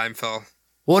long time, Phil.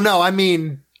 Well, no, I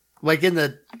mean, like in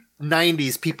the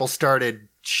 90s, people started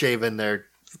shaving their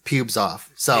pubes off,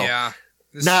 so... Yeah.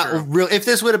 Not real. If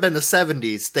this would have been the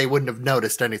 70s, they wouldn't have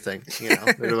noticed anything. You know,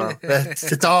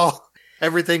 it's all,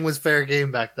 everything was fair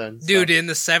game back then. So. Dude, in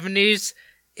the 70s,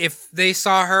 if they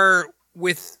saw her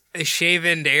with a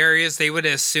shaven areas, they would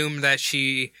assume that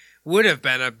she would have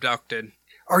been abducted.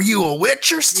 Are you a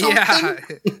witch or something? Yeah.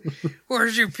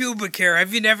 Where's your pubic hair?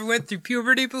 Have you never went through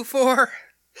puberty before?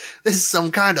 This is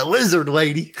some kind of lizard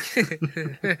lady.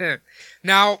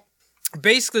 Now,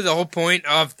 basically the whole point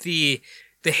of the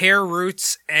hair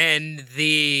roots and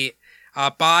the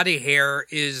body hair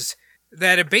is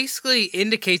that it basically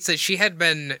indicates that she had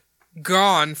been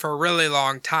gone for a really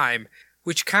long time,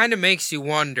 which kind of makes you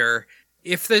wonder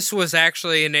if this was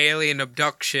actually an alien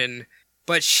abduction,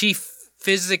 but she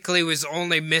physically was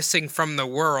only missing from the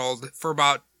world for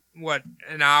about,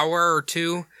 an hour or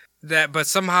two, but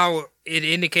somehow it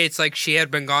indicates like she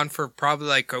had been gone for probably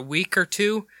like a week or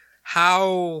two.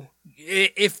 How...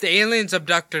 If the aliens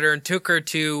abducted her and took her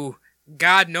to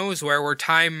God knows where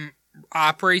time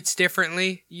operates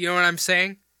differently, you know what I'm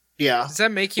saying? Yeah. Does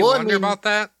that make you wonder about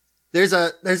that? There's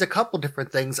a couple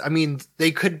different things. I mean,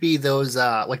 they could be those,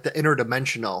 like the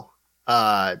interdimensional,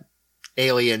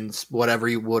 aliens, whatever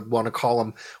you would want to call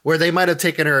them, where they might have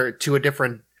taken her to a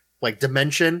different, like,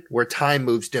 dimension where time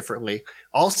moves differently.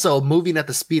 Also, moving at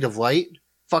the speed of light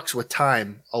fucks with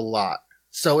time a lot.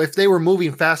 So if they were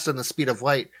moving faster than the speed of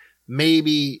light,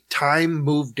 maybe time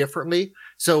moved differently.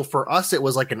 So for us, it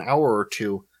was like an hour or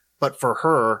two, but for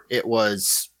her, it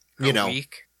was,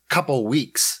 week? Couple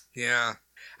weeks. Yeah.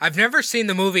 I've never seen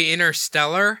the movie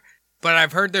Interstellar, but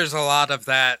I've heard there's a lot of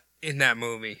that in that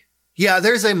movie. Yeah,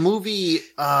 there's a movie,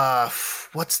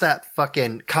 what's that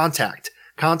fucking Contact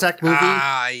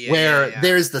movie? Where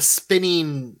there's the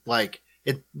spinning, like,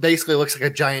 it basically looks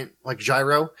like a giant, like,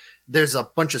 gyro. There's a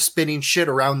bunch of spinning shit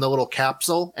around the little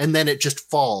capsule, and then it just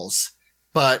falls.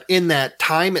 But in that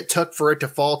time it took for it to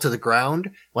fall to the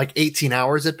ground, like 18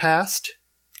 hours had passed.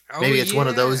 Oh, maybe it's one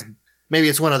of those. Maybe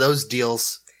it's one of those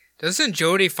deals. Doesn't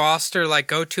Jodie Foster like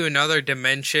go to another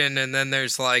dimension, and then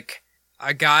there's like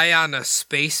a guy on a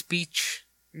space beach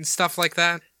and stuff like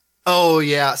that? Oh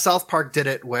yeah, South Park did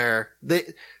it where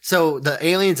the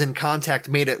aliens in Contact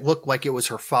made it look like it was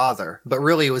her father, but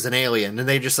really it was an alien, and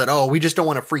they just said, "Oh, we just don't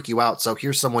want to freak you out, so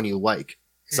here's someone you like."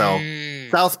 So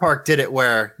South Park did it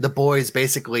where the boys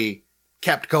basically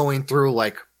kept going through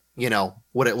like,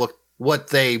 what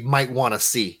they might want to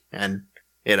see, and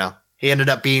he ended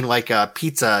up being like a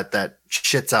pizza that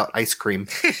shits out ice cream,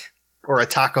 or a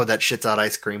taco that shits out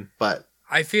ice cream, but.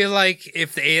 I feel like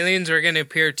if the aliens were going to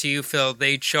appear to you, Phil,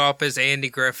 they'd show up as Andy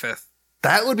Griffith.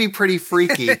 That would be pretty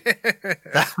freaky.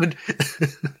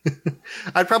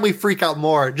 I'd probably freak out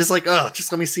more. Just like,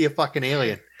 just let me see a fucking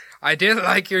alien. I didn't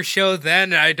like your show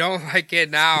then, and I don't like it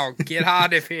now. Get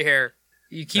out of here.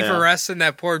 You keep arresting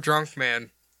that poor drunk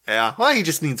man. Yeah, well, he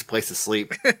just needs a place to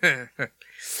sleep. All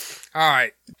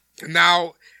right.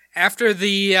 Now, after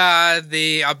the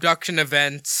abduction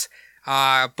events,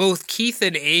 both Keith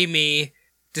and Amy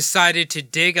decided to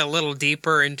dig a little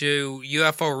deeper into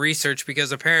UFO research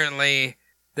because apparently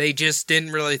they just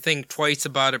didn't really think twice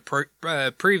about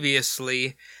it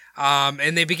previously.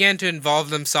 And they began to involve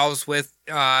themselves with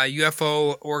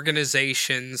UFO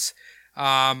organizations.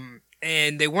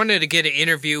 And they wanted to get an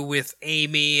interview with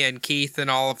Amy and Keith and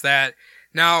all of that.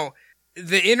 Now,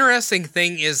 the interesting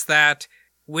thing is that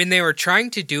when they were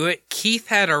trying to do it, Keith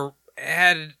had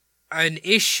an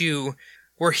issue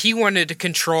where he wanted to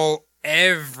control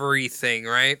everything,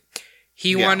 right?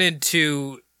 He wanted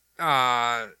to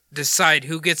decide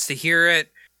who gets to hear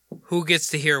it, who gets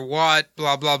to hear what,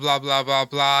 blah, blah, blah, blah, blah,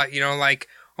 blah. You know, like,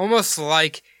 almost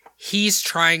like he's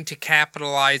trying to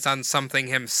capitalize on something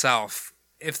himself,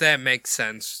 if that makes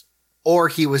sense. Or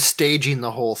he was staging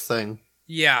the whole thing.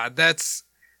 Yeah, that's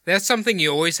something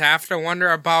you always have to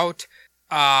wonder about.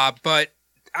 But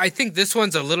I think this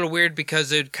one's a little weird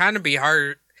because it'd kind of be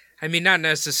hard. I mean, not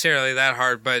necessarily that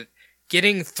hard, but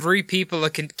getting 3 people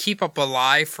that can keep up a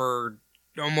lie for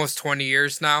almost 20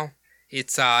 years now,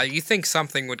 it's, you think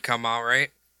something would come out, right?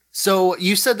 So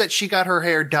you said that she got her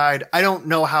hair dyed. I don't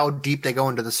know how deep they go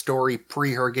into the story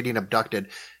pre her getting abducted.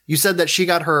 You said that she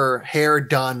got her hair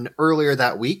done earlier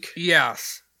that week?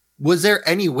 Yes. Was there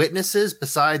any witnesses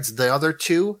besides the other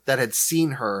 2 that had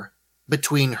seen her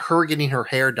between her getting her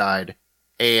hair dyed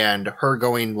and her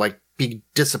going, like,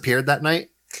 disappeared that night?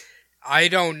 I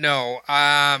don't know.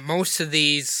 Most of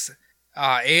these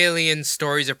alien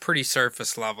stories are pretty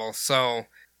surface level, so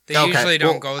they usually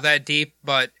don't go that deep.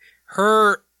 But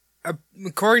her,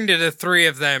 according to the 3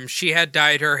 of them, she had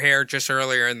dyed her hair just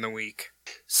earlier in the week.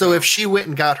 So if she went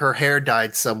and got her hair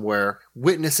dyed somewhere,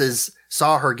 witnesses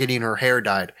saw her getting her hair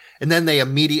dyed, and then they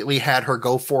immediately had her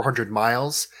go 400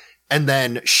 miles and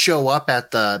then show up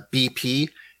at the BP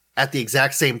at the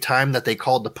exact same time that they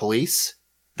called the police,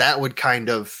 that would kind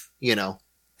of, you know.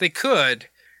 They could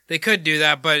do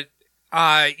that, but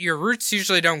your roots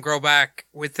usually don't grow back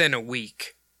within a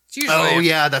week. It's usually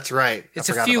yeah, that's right. It's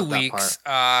a few weeks.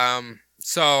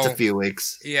 So it's a few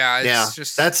weeks. Yeah, it's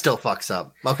just that still fucks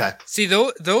up. Okay. See,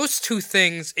 those 2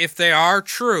 things, if they are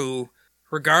true,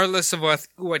 regardless of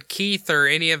what Keith or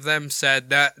any of them said,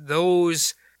 that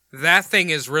thing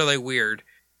is really weird.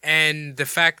 And the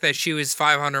fact that she was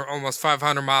almost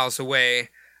 500 miles away,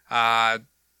 I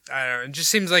don't know, it just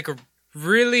seems like a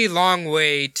really long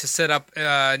way to set up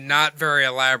a not very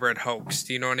elaborate hoax.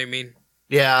 Do you know what I mean?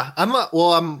 Yeah,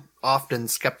 I'm often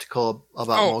skeptical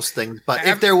about most things, but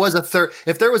if there was a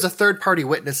third party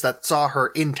witness that saw her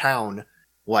in town,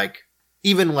 like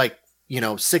even like, you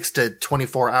know, 6 to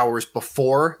 24 hours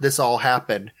before this all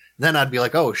happened, then I'd be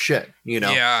like, oh shit, you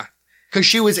know, yeah, because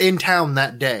she was in town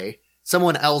that day.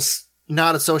 Someone else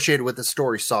not associated with the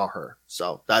story saw her,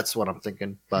 so that's what I'm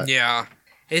thinking. But yeah,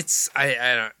 it's I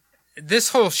don't. This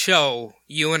whole show,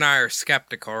 you and I are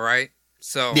skeptical, right?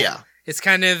 So yeah. It's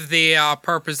kind of the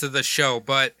purpose of the show,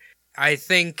 but I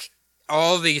think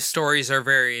all these stories are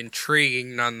very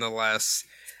intriguing nonetheless.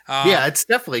 Yeah, it's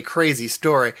definitely a crazy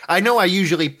story. I know I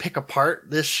usually pick apart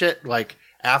this shit, like,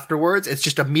 afterwards. It's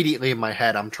just immediately in my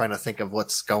head I'm trying to think of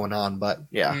what's going on, but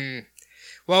yeah.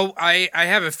 Well, I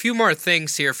have a few more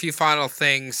things here, a few final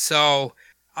things. So,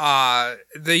 the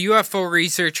UFO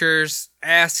researchers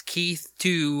asked Keith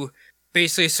to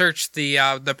basically search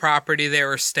the property they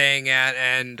were staying at,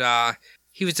 and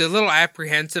he was a little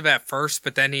apprehensive at first,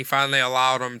 but then he finally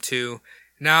allowed him to.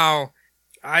 Now,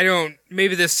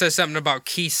 maybe this says something about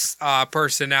Keith's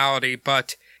personality,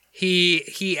 but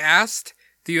he asked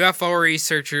the UFO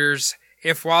researchers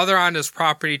if while they're on his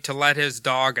property to let his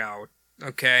dog out,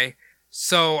 okay?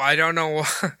 So I don't know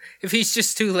if he's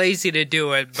just too lazy to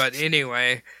do it, but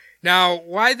anyway. Now,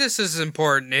 why this is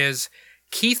important is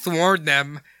Keith warned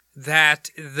them that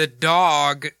the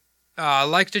dog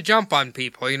liked to jump on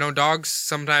people. You know, dogs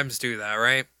sometimes do that,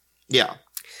 right? Yeah.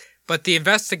 But the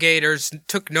investigators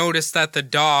took notice that the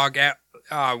dog at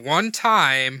one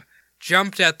time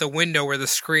jumped at the window where the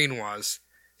screen was.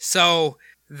 So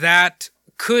that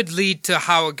could lead to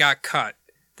how it got cut.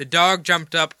 The dog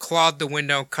jumped up, clawed the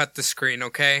window, cut the screen,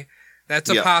 okay? That's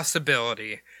a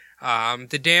possibility.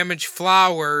 The damaged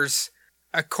flowers,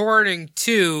 according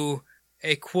to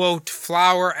a, quote,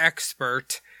 flower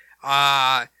expert,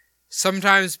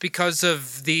 sometimes because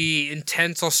of the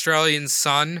intense Australian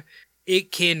sun,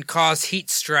 it can cause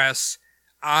heat stress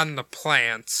on the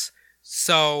plants.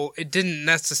 So it didn't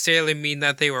necessarily mean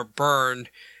that they were burned.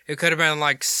 It could have been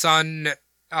like sun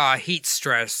heat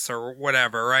stress or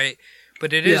whatever, right?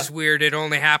 But it is weird. It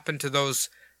only happened to those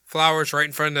flowers right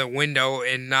in front of the window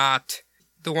and not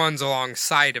the ones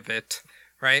alongside of it,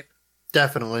 right?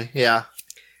 Definitely, yeah.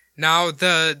 Now,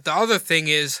 the other thing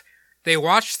is, they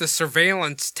watched the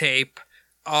surveillance tape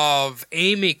of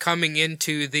Amy coming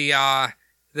into the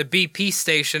BP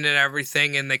station and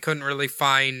everything, and they couldn't really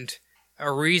find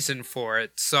a reason for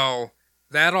it. So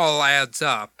that all adds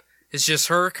up. It's just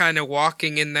her kind of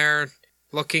walking in there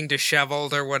looking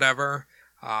disheveled or whatever.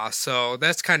 So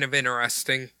that's kind of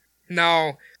interesting.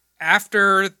 Now,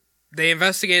 after they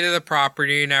investigated the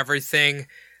property and everything,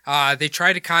 they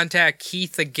tried to contact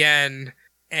Keith again,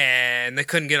 and they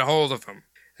couldn't get a hold of him.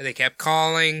 They kept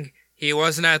calling. He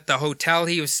wasn't at the hotel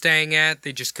he was staying at.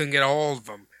 They just couldn't get a hold of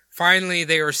him. Finally,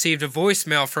 they received a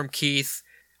voicemail from Keith.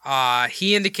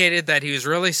 He indicated that he was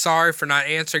really sorry for not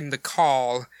answering the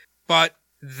call, but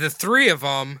the three of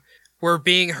them were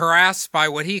being harassed by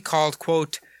what he called,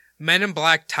 quote, men in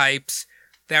black types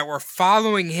that were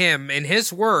following him, in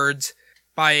his words,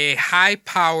 by a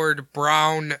high-powered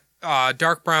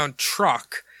dark brown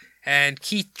truck. And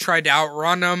Keith tried to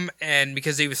outrun them, and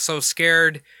because he was so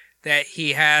scared that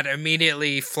he had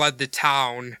immediately fled the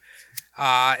town.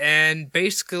 And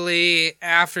basically,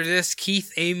 after this,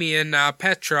 Keith, Amy, and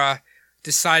Petra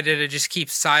decided to just keep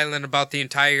silent about the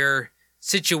entire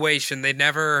situation.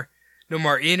 No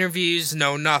more interviews,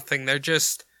 no nothing. They're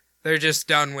just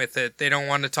done with it. They don't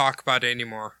want to talk about it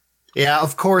anymore. Yeah,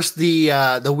 of course,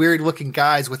 the weird-looking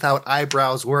guys without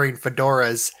eyebrows wearing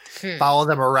fedoras follow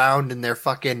them around in their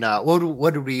fucking,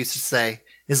 what did we used to say?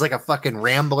 Is like a fucking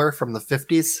Rambler from the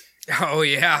 50s. Oh,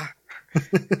 yeah.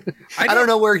 I don't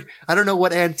know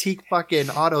what antique fucking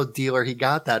auto dealer he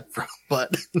got that from,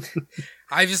 but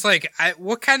I just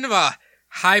what kind of a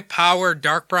high-powered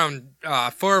dark brown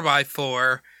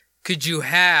 4x4 could you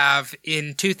have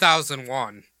in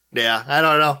 2001? Yeah, I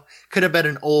don't know. Could have been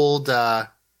an old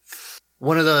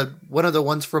one of the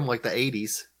ones from like the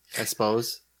 80s, I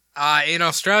suppose. In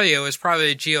Australia, it was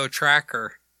probably a Geo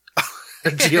Tracker.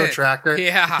 A Geo Tracker?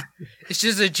 Yeah. It's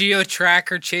just a Geo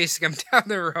Tracker chasing him down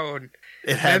the road.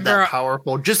 It had that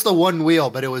powerful, just the one wheel,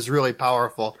 but it was really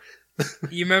powerful.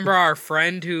 You remember our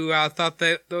friend who thought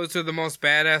that those are the most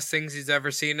badass things he's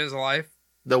ever seen in his life?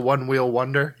 The one wheel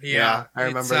wonder? Yeah. I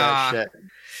remember that shit.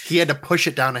 He had to push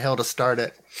it down a hill to start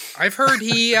it. I've heard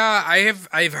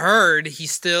I've heard he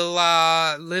still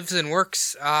lives and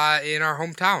works in our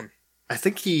hometown. I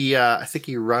think he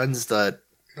runs the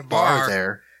bar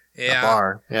there. Yeah. The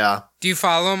bar. Yeah. Do you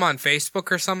follow him on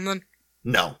Facebook or something?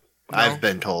 No. I've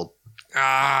been told.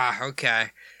 Okay.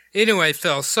 Anyway,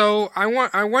 Phil, so I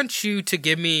want you to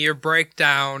give me your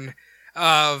breakdown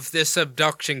of this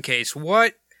abduction case.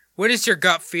 What does your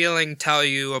gut feeling tell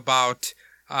you about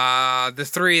the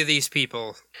three of these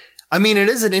people? I mean, it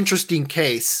is an interesting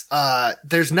case.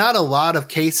 There's not a lot of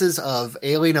cases of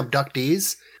alien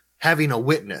abductees having a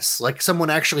witness, like someone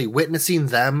actually witnessing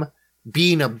them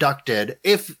being abducted.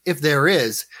 If there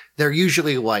is, they're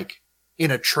usually like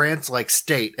in a trance-like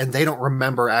state, and they don't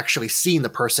remember actually seeing the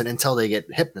person until they get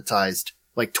hypnotized,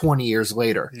 like 20 years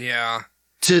later. Yeah.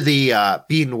 To the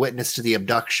being witness to the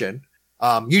abduction.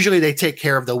 Usually they take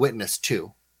care of the witness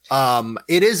too.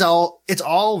 It's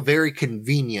all very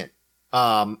convenient.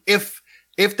 If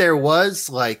there was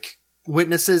like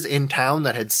witnesses in town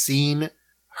that had seen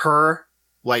her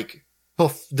like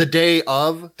the day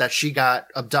of that she got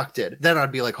abducted, then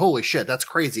I'd be like, holy shit, that's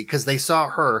crazy. Cause they saw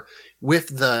her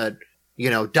with the,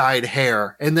 dyed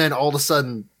hair. And then all of a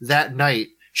sudden that night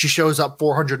she shows up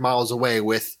 400 miles away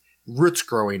with roots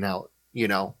growing out,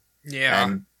 Yeah.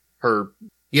 And her,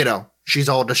 she's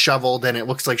all disheveled and it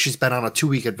looks like she's been on a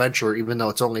 2-week adventure, even though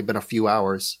it's only been a few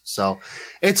hours. So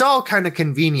it's all kind of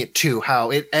convenient too,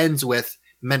 how it ends with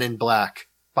Men in Black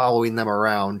following them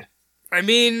around. I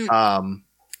mean,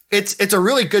 it's a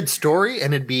really good story,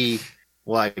 and it'd be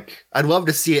like, I'd love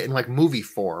to see it in like movie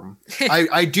form.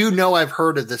 I do know I've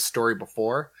heard of this story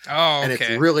before. Oh,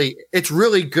 okay. And it's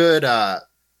really good. I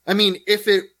mean, if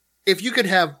you could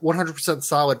have 100%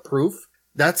 solid proof,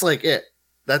 that's like it.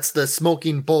 That's the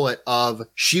smoking bullet of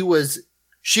she was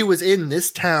in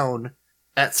this town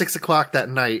at 6:00 that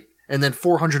night, and then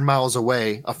 400 miles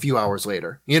away a few hours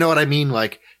later. You know what I mean?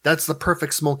 Like, that's the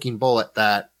perfect smoking bullet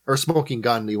or smoking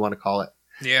gun, you want to call it.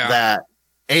 Yeah. That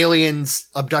aliens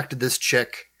abducted this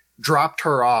chick, dropped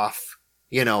her off,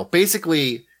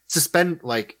 basically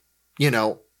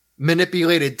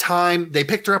manipulated time. They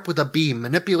picked her up with a beam,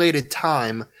 manipulated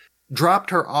time, dropped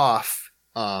her off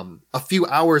a few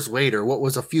hours later, what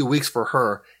was a few weeks for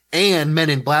her, and Men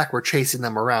in Black were chasing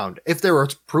them around. If there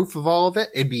was proof of all of it,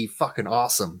 it'd be fucking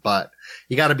awesome, but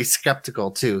you gotta be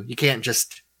skeptical too. You can't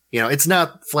just, it's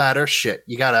not flat earth shit.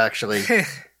 You gotta actually,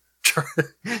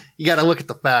 you gotta look at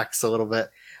the facts a little bit.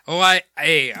 Oh,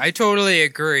 I totally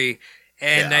agree.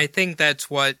 And yeah. I think that's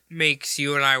what makes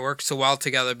you and I work so well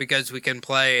together, because we can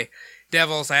play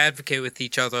devil's advocate with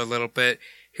each other a little bit.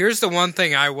 Here's the one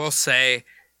thing I will say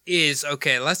is,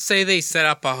 okay, let's say they set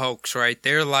up a hoax, right?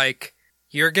 They're like,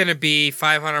 you're going to be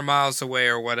 500 miles away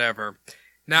or whatever.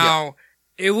 Now,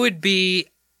 it would be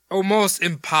almost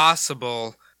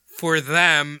impossible for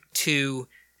them to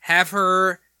have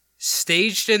her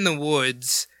staged in the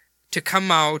woods to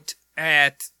come out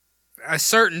at a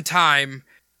certain time,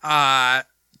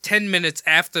 10 minutes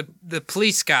after the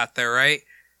police got there, right?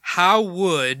 How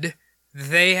would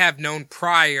they have known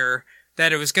prior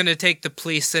that it was going to take the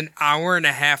police an hour and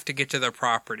a half to get to their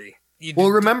property? Well,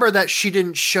 remember that she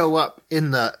didn't show up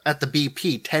at the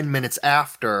BP 10 minutes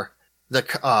after the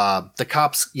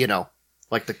cops,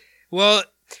 Well,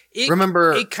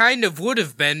 remember, it kind of would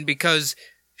have been, because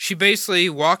she basically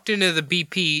walked into the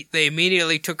BP, they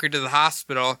immediately took her to the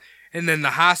hospital, and then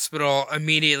the hospital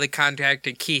immediately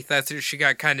contacted Keith after she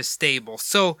got kind of stable.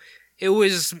 So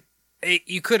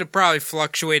you could have probably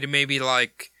fluctuated maybe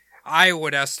I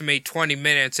would estimate 20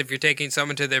 minutes if you're taking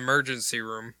someone to the emergency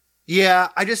room. Yeah,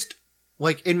 I just,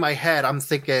 in my head, I'm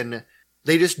thinking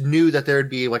they just knew that there'd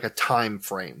be a time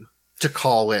frame to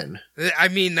call in. I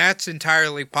mean, that's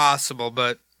entirely possible,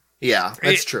 but... Yeah,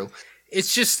 that's true.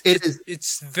 It's just,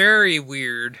 it's very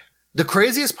weird. The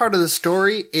craziest part of the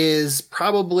story is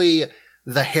probably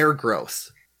the hair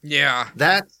growth. Yeah.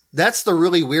 That's the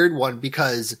really weird one,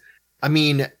 because, I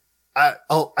mean, I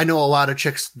know a lot of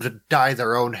chicks that dye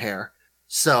their own hair.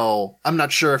 So I'm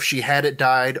not sure if she had it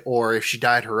dyed or if she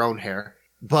dyed her own hair.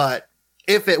 But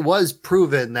if it was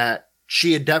proven that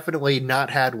she had definitely not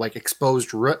had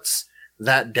exposed roots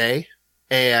that day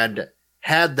and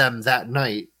had them that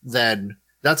night, then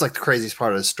that's the craziest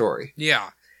part of the story. Yeah.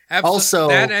 Also,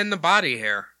 that and the body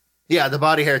hair. Yeah, the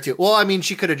body hair too. Well, I mean,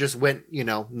 she could have just went,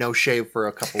 no shave for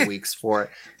a couple weeks for it.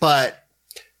 But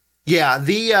yeah,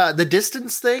 the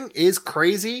distance thing is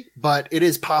crazy, but it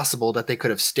is possible that they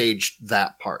could have staged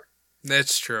that part.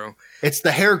 That's true. It's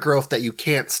the hair growth that you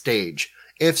can't stage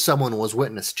if someone was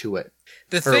witness to it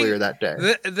earlier that day.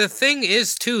 The thing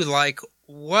is too,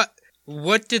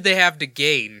 what did they have to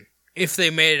gain if they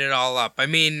made it all up? I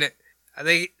mean,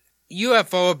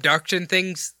 UFO abduction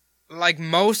things,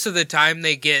 most of the time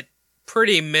they get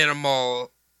pretty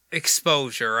minimal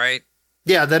exposure, right?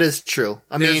 Yeah, that is true.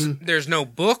 There's no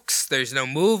books, there's no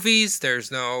movies,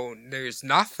 there's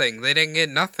nothing. They didn't get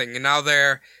nothing, and now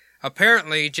they're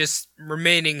apparently just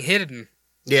remaining hidden.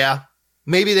 Yeah.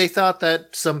 Maybe they thought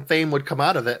that some fame would come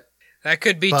out of it. That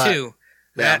could be too.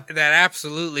 Yeah. That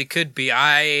absolutely could be.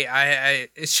 I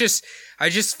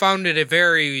just found it a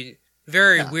very,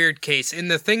 very weird case. And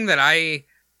the thing that I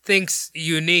think's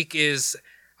unique is,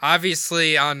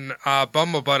 obviously on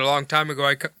Bumblebutt a long time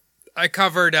ago, I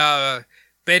covered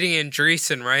Betty and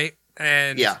Dreesen, right?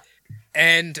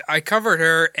 And I covered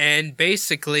her, and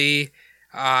basically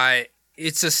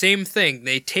it's the same thing.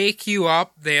 They take you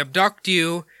up, they abduct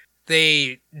you,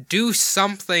 they do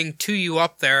something to you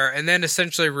up there, and then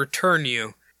essentially return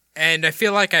you. And I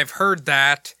feel like I've heard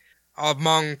that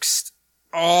amongst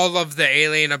all of the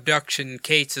alien abduction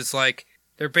cases.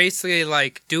 They're basically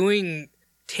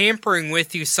tampering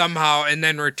with you somehow and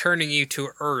then returning you to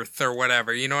Earth or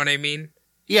whatever. You know what I mean?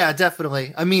 Yeah,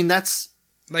 definitely. I mean, that's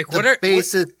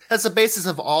the basis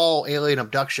of all alien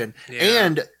abduction. Yeah.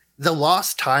 And the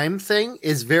lost time thing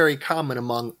is very common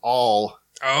among all.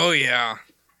 Oh, yeah.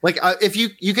 If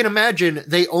you can imagine,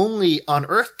 they only, on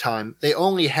Earth time, they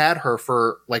only had her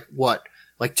for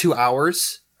 2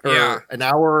 hours or an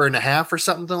hour and a half or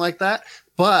something like that.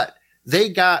 But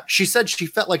she said she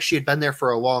felt like she had been there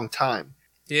for a long time.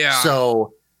 Yeah.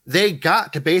 So they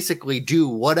got to basically do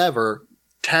whatever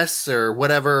tests or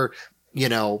whatever,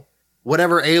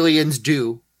 whatever aliens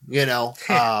do,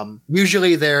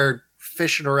 usually they're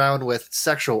fishing around with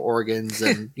sexual organs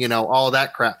and, all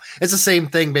that crap. It's the same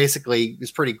thing, basically.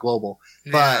 It's pretty global.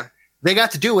 Yeah. But they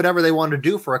got to do whatever they wanted to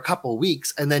do for a couple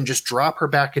weeks and then just drop her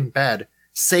back in bed.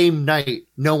 Same night.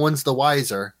 No one's the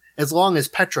wiser. As long as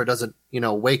Petra doesn't,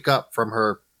 wake up from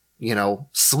her,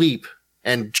 sleep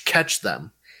and catch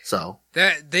them. So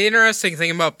the interesting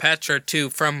thing about Petra too,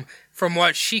 from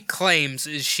what she claims,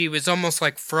 is she was almost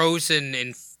frozen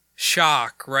in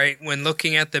shock, right? When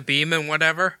looking at the beam and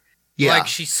whatever. Yeah.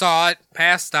 She saw it,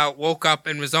 passed out, woke up,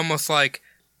 and was almost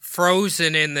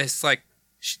frozen in this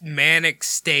manic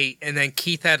state, and then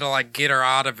Keith had to get her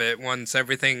out of it once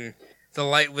the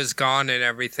light was gone and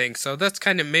everything. So that's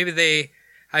kind of, maybe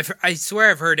I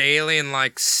swear I've heard alien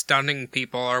stunning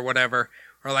people or whatever,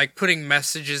 or putting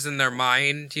messages in their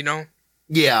mind,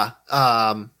 Yeah.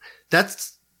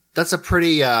 That's a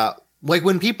pretty,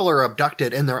 when people are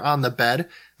abducted and they're on the bed,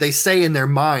 they say in their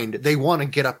mind they want to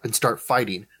get up and start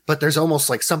fighting, but there's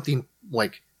almost something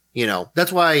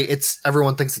That's why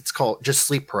everyone thinks it's called just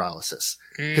sleep paralysis,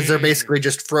 because they're basically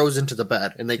just frozen to the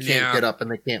bed and they can't get up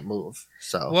and they can't move.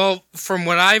 So, well, from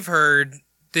what I've heard,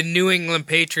 the New England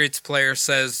Patriots player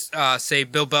say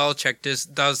Bill Belichick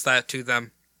does that to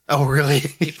them. Oh, really?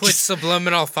 He puts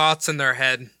subliminal thoughts in their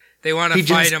head. They want to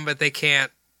fight him, but they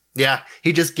can't. Yeah,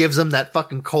 he just gives them that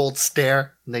fucking cold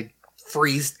stare and they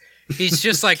freeze. He's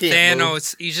just like Thanos.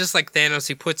 Move. He's just like Thanos.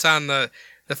 He puts on the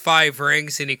 5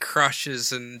 rings and he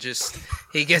crushes and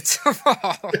he gets them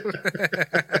all.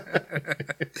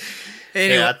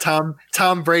 Anyway. Yeah,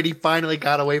 Tom Brady finally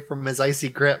got away from his icy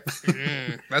grip.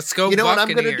 Let's go. You know what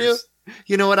I'm gonna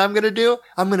do?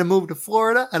 I'm gonna move to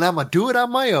Florida and I'm gonna do it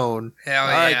on my own. Hell all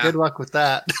yeah. right, good luck with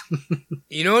that.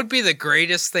 You know what would be the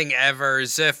greatest thing ever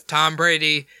is if Tom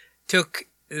Brady took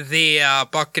the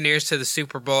Buccaneers to the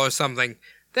Super Bowl or something.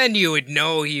 Then you would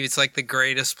know he was like the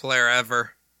greatest player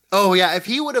ever. Oh, yeah. If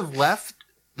he would have left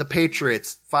the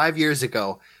Patriots 5 years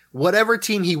ago, whatever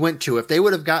team he went to, if they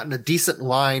would have gotten a decent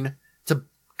line to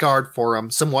guard for him,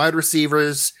 some wide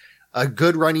receivers, a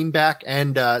good running back,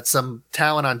 and some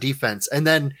talent on defense, and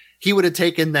then he would have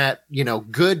taken that,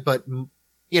 good but,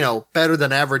 better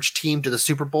than average team to the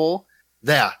Super Bowl,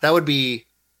 that would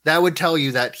tell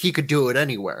you that he could do it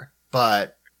anywhere.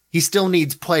 But he still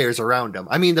needs players around him.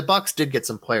 I mean, the Bucs did get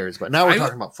some players, but now we're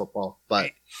talking about football.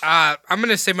 But I'm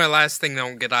gonna say my last thing, then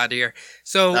we'll get out of here.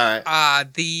 So, right.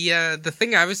 The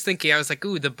thing I was thinking, I was like,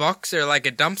 ooh, the Bucs are like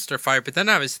a dumpster fire. But then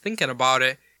I was thinking about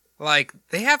it, like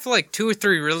they have like 2 or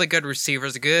 3 really good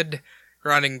receivers, a good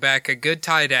running back, a good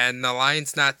tight end. The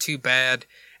line's not too bad,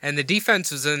 and the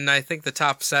defense was in, I think, the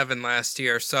top 7 last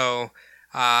year. So,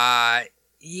 yeah,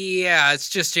 it's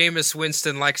just Jameis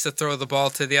Winston likes to throw the ball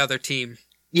to the other team.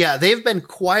 Yeah, they've been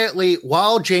quietly,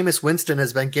 while Jameis Winston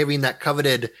has been giving that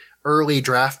coveted early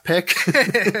draft pick,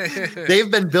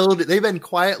 they've been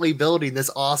quietly building this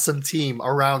awesome team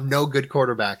around no good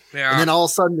quarterback. Yeah. And then all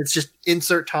of a sudden it's just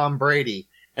insert Tom Brady.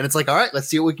 And it's like, all right, let's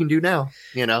see what we can do now.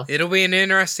 It'll be an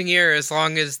interesting year as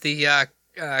long as the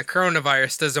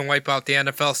coronavirus doesn't wipe out the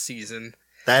NFL season.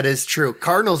 That is true.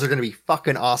 Cardinals are going to be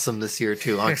fucking awesome this year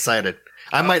too. I'm excited.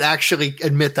 I might actually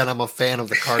admit that I'm a fan of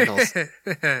the Cardinals.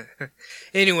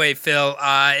 Anyway, Phil,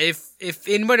 if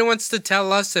anybody wants to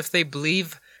tell us if they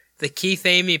believe the Keith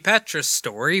Amy Petrus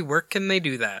story, where can they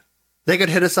do that? They could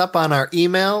hit us up on our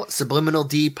email,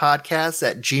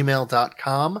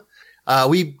 subliminaldpodcast@gmail.com.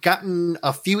 We've gotten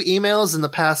a few emails in the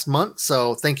past month,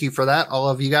 so thank you for that, all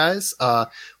of you guys.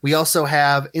 We also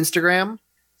have Instagram,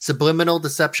 Subliminal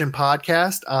Deception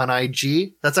Podcast on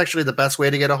IG. That's actually the best way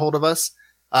to get a hold of us.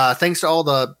 Thanks to all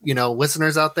the,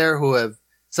 listeners out there who have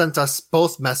sent us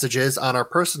both messages on our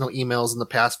personal emails in the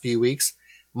past few weeks.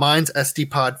 Mine's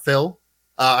SDPodPhil.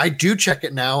 I do check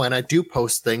it now and I do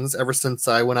post things ever since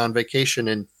I went on vacation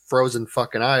in frozen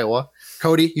fucking Iowa.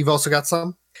 Cody, you've also got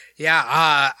some? Yeah,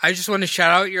 I just want to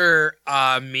shout out your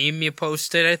meme you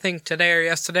posted, I think, today or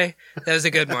yesterday. That was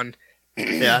a good one.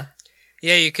 Yeah.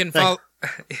 Yeah, you can follow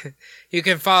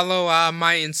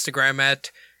my Instagram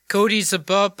at Cody's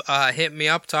above. Hit me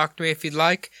up, talk to me if you'd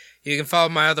like. You can follow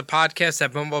my other podcast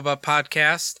at Bumblebutt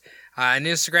Podcast on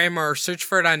Instagram, or search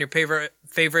for it on your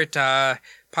favorite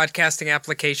podcasting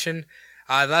application.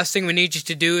 The last thing we need you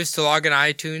to do is to log in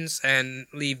iTunes and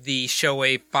leave the show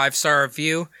a 5-star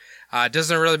review. It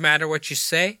doesn't really matter what you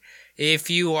say. If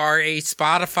you are a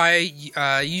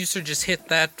Spotify user, just hit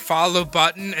that follow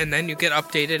button and then you get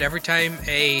updated every time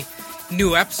a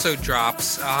new episode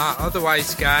drops.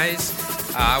 Otherwise, guys,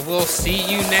 we'll see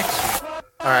you next week.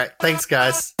 All right. Thanks,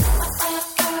 guys.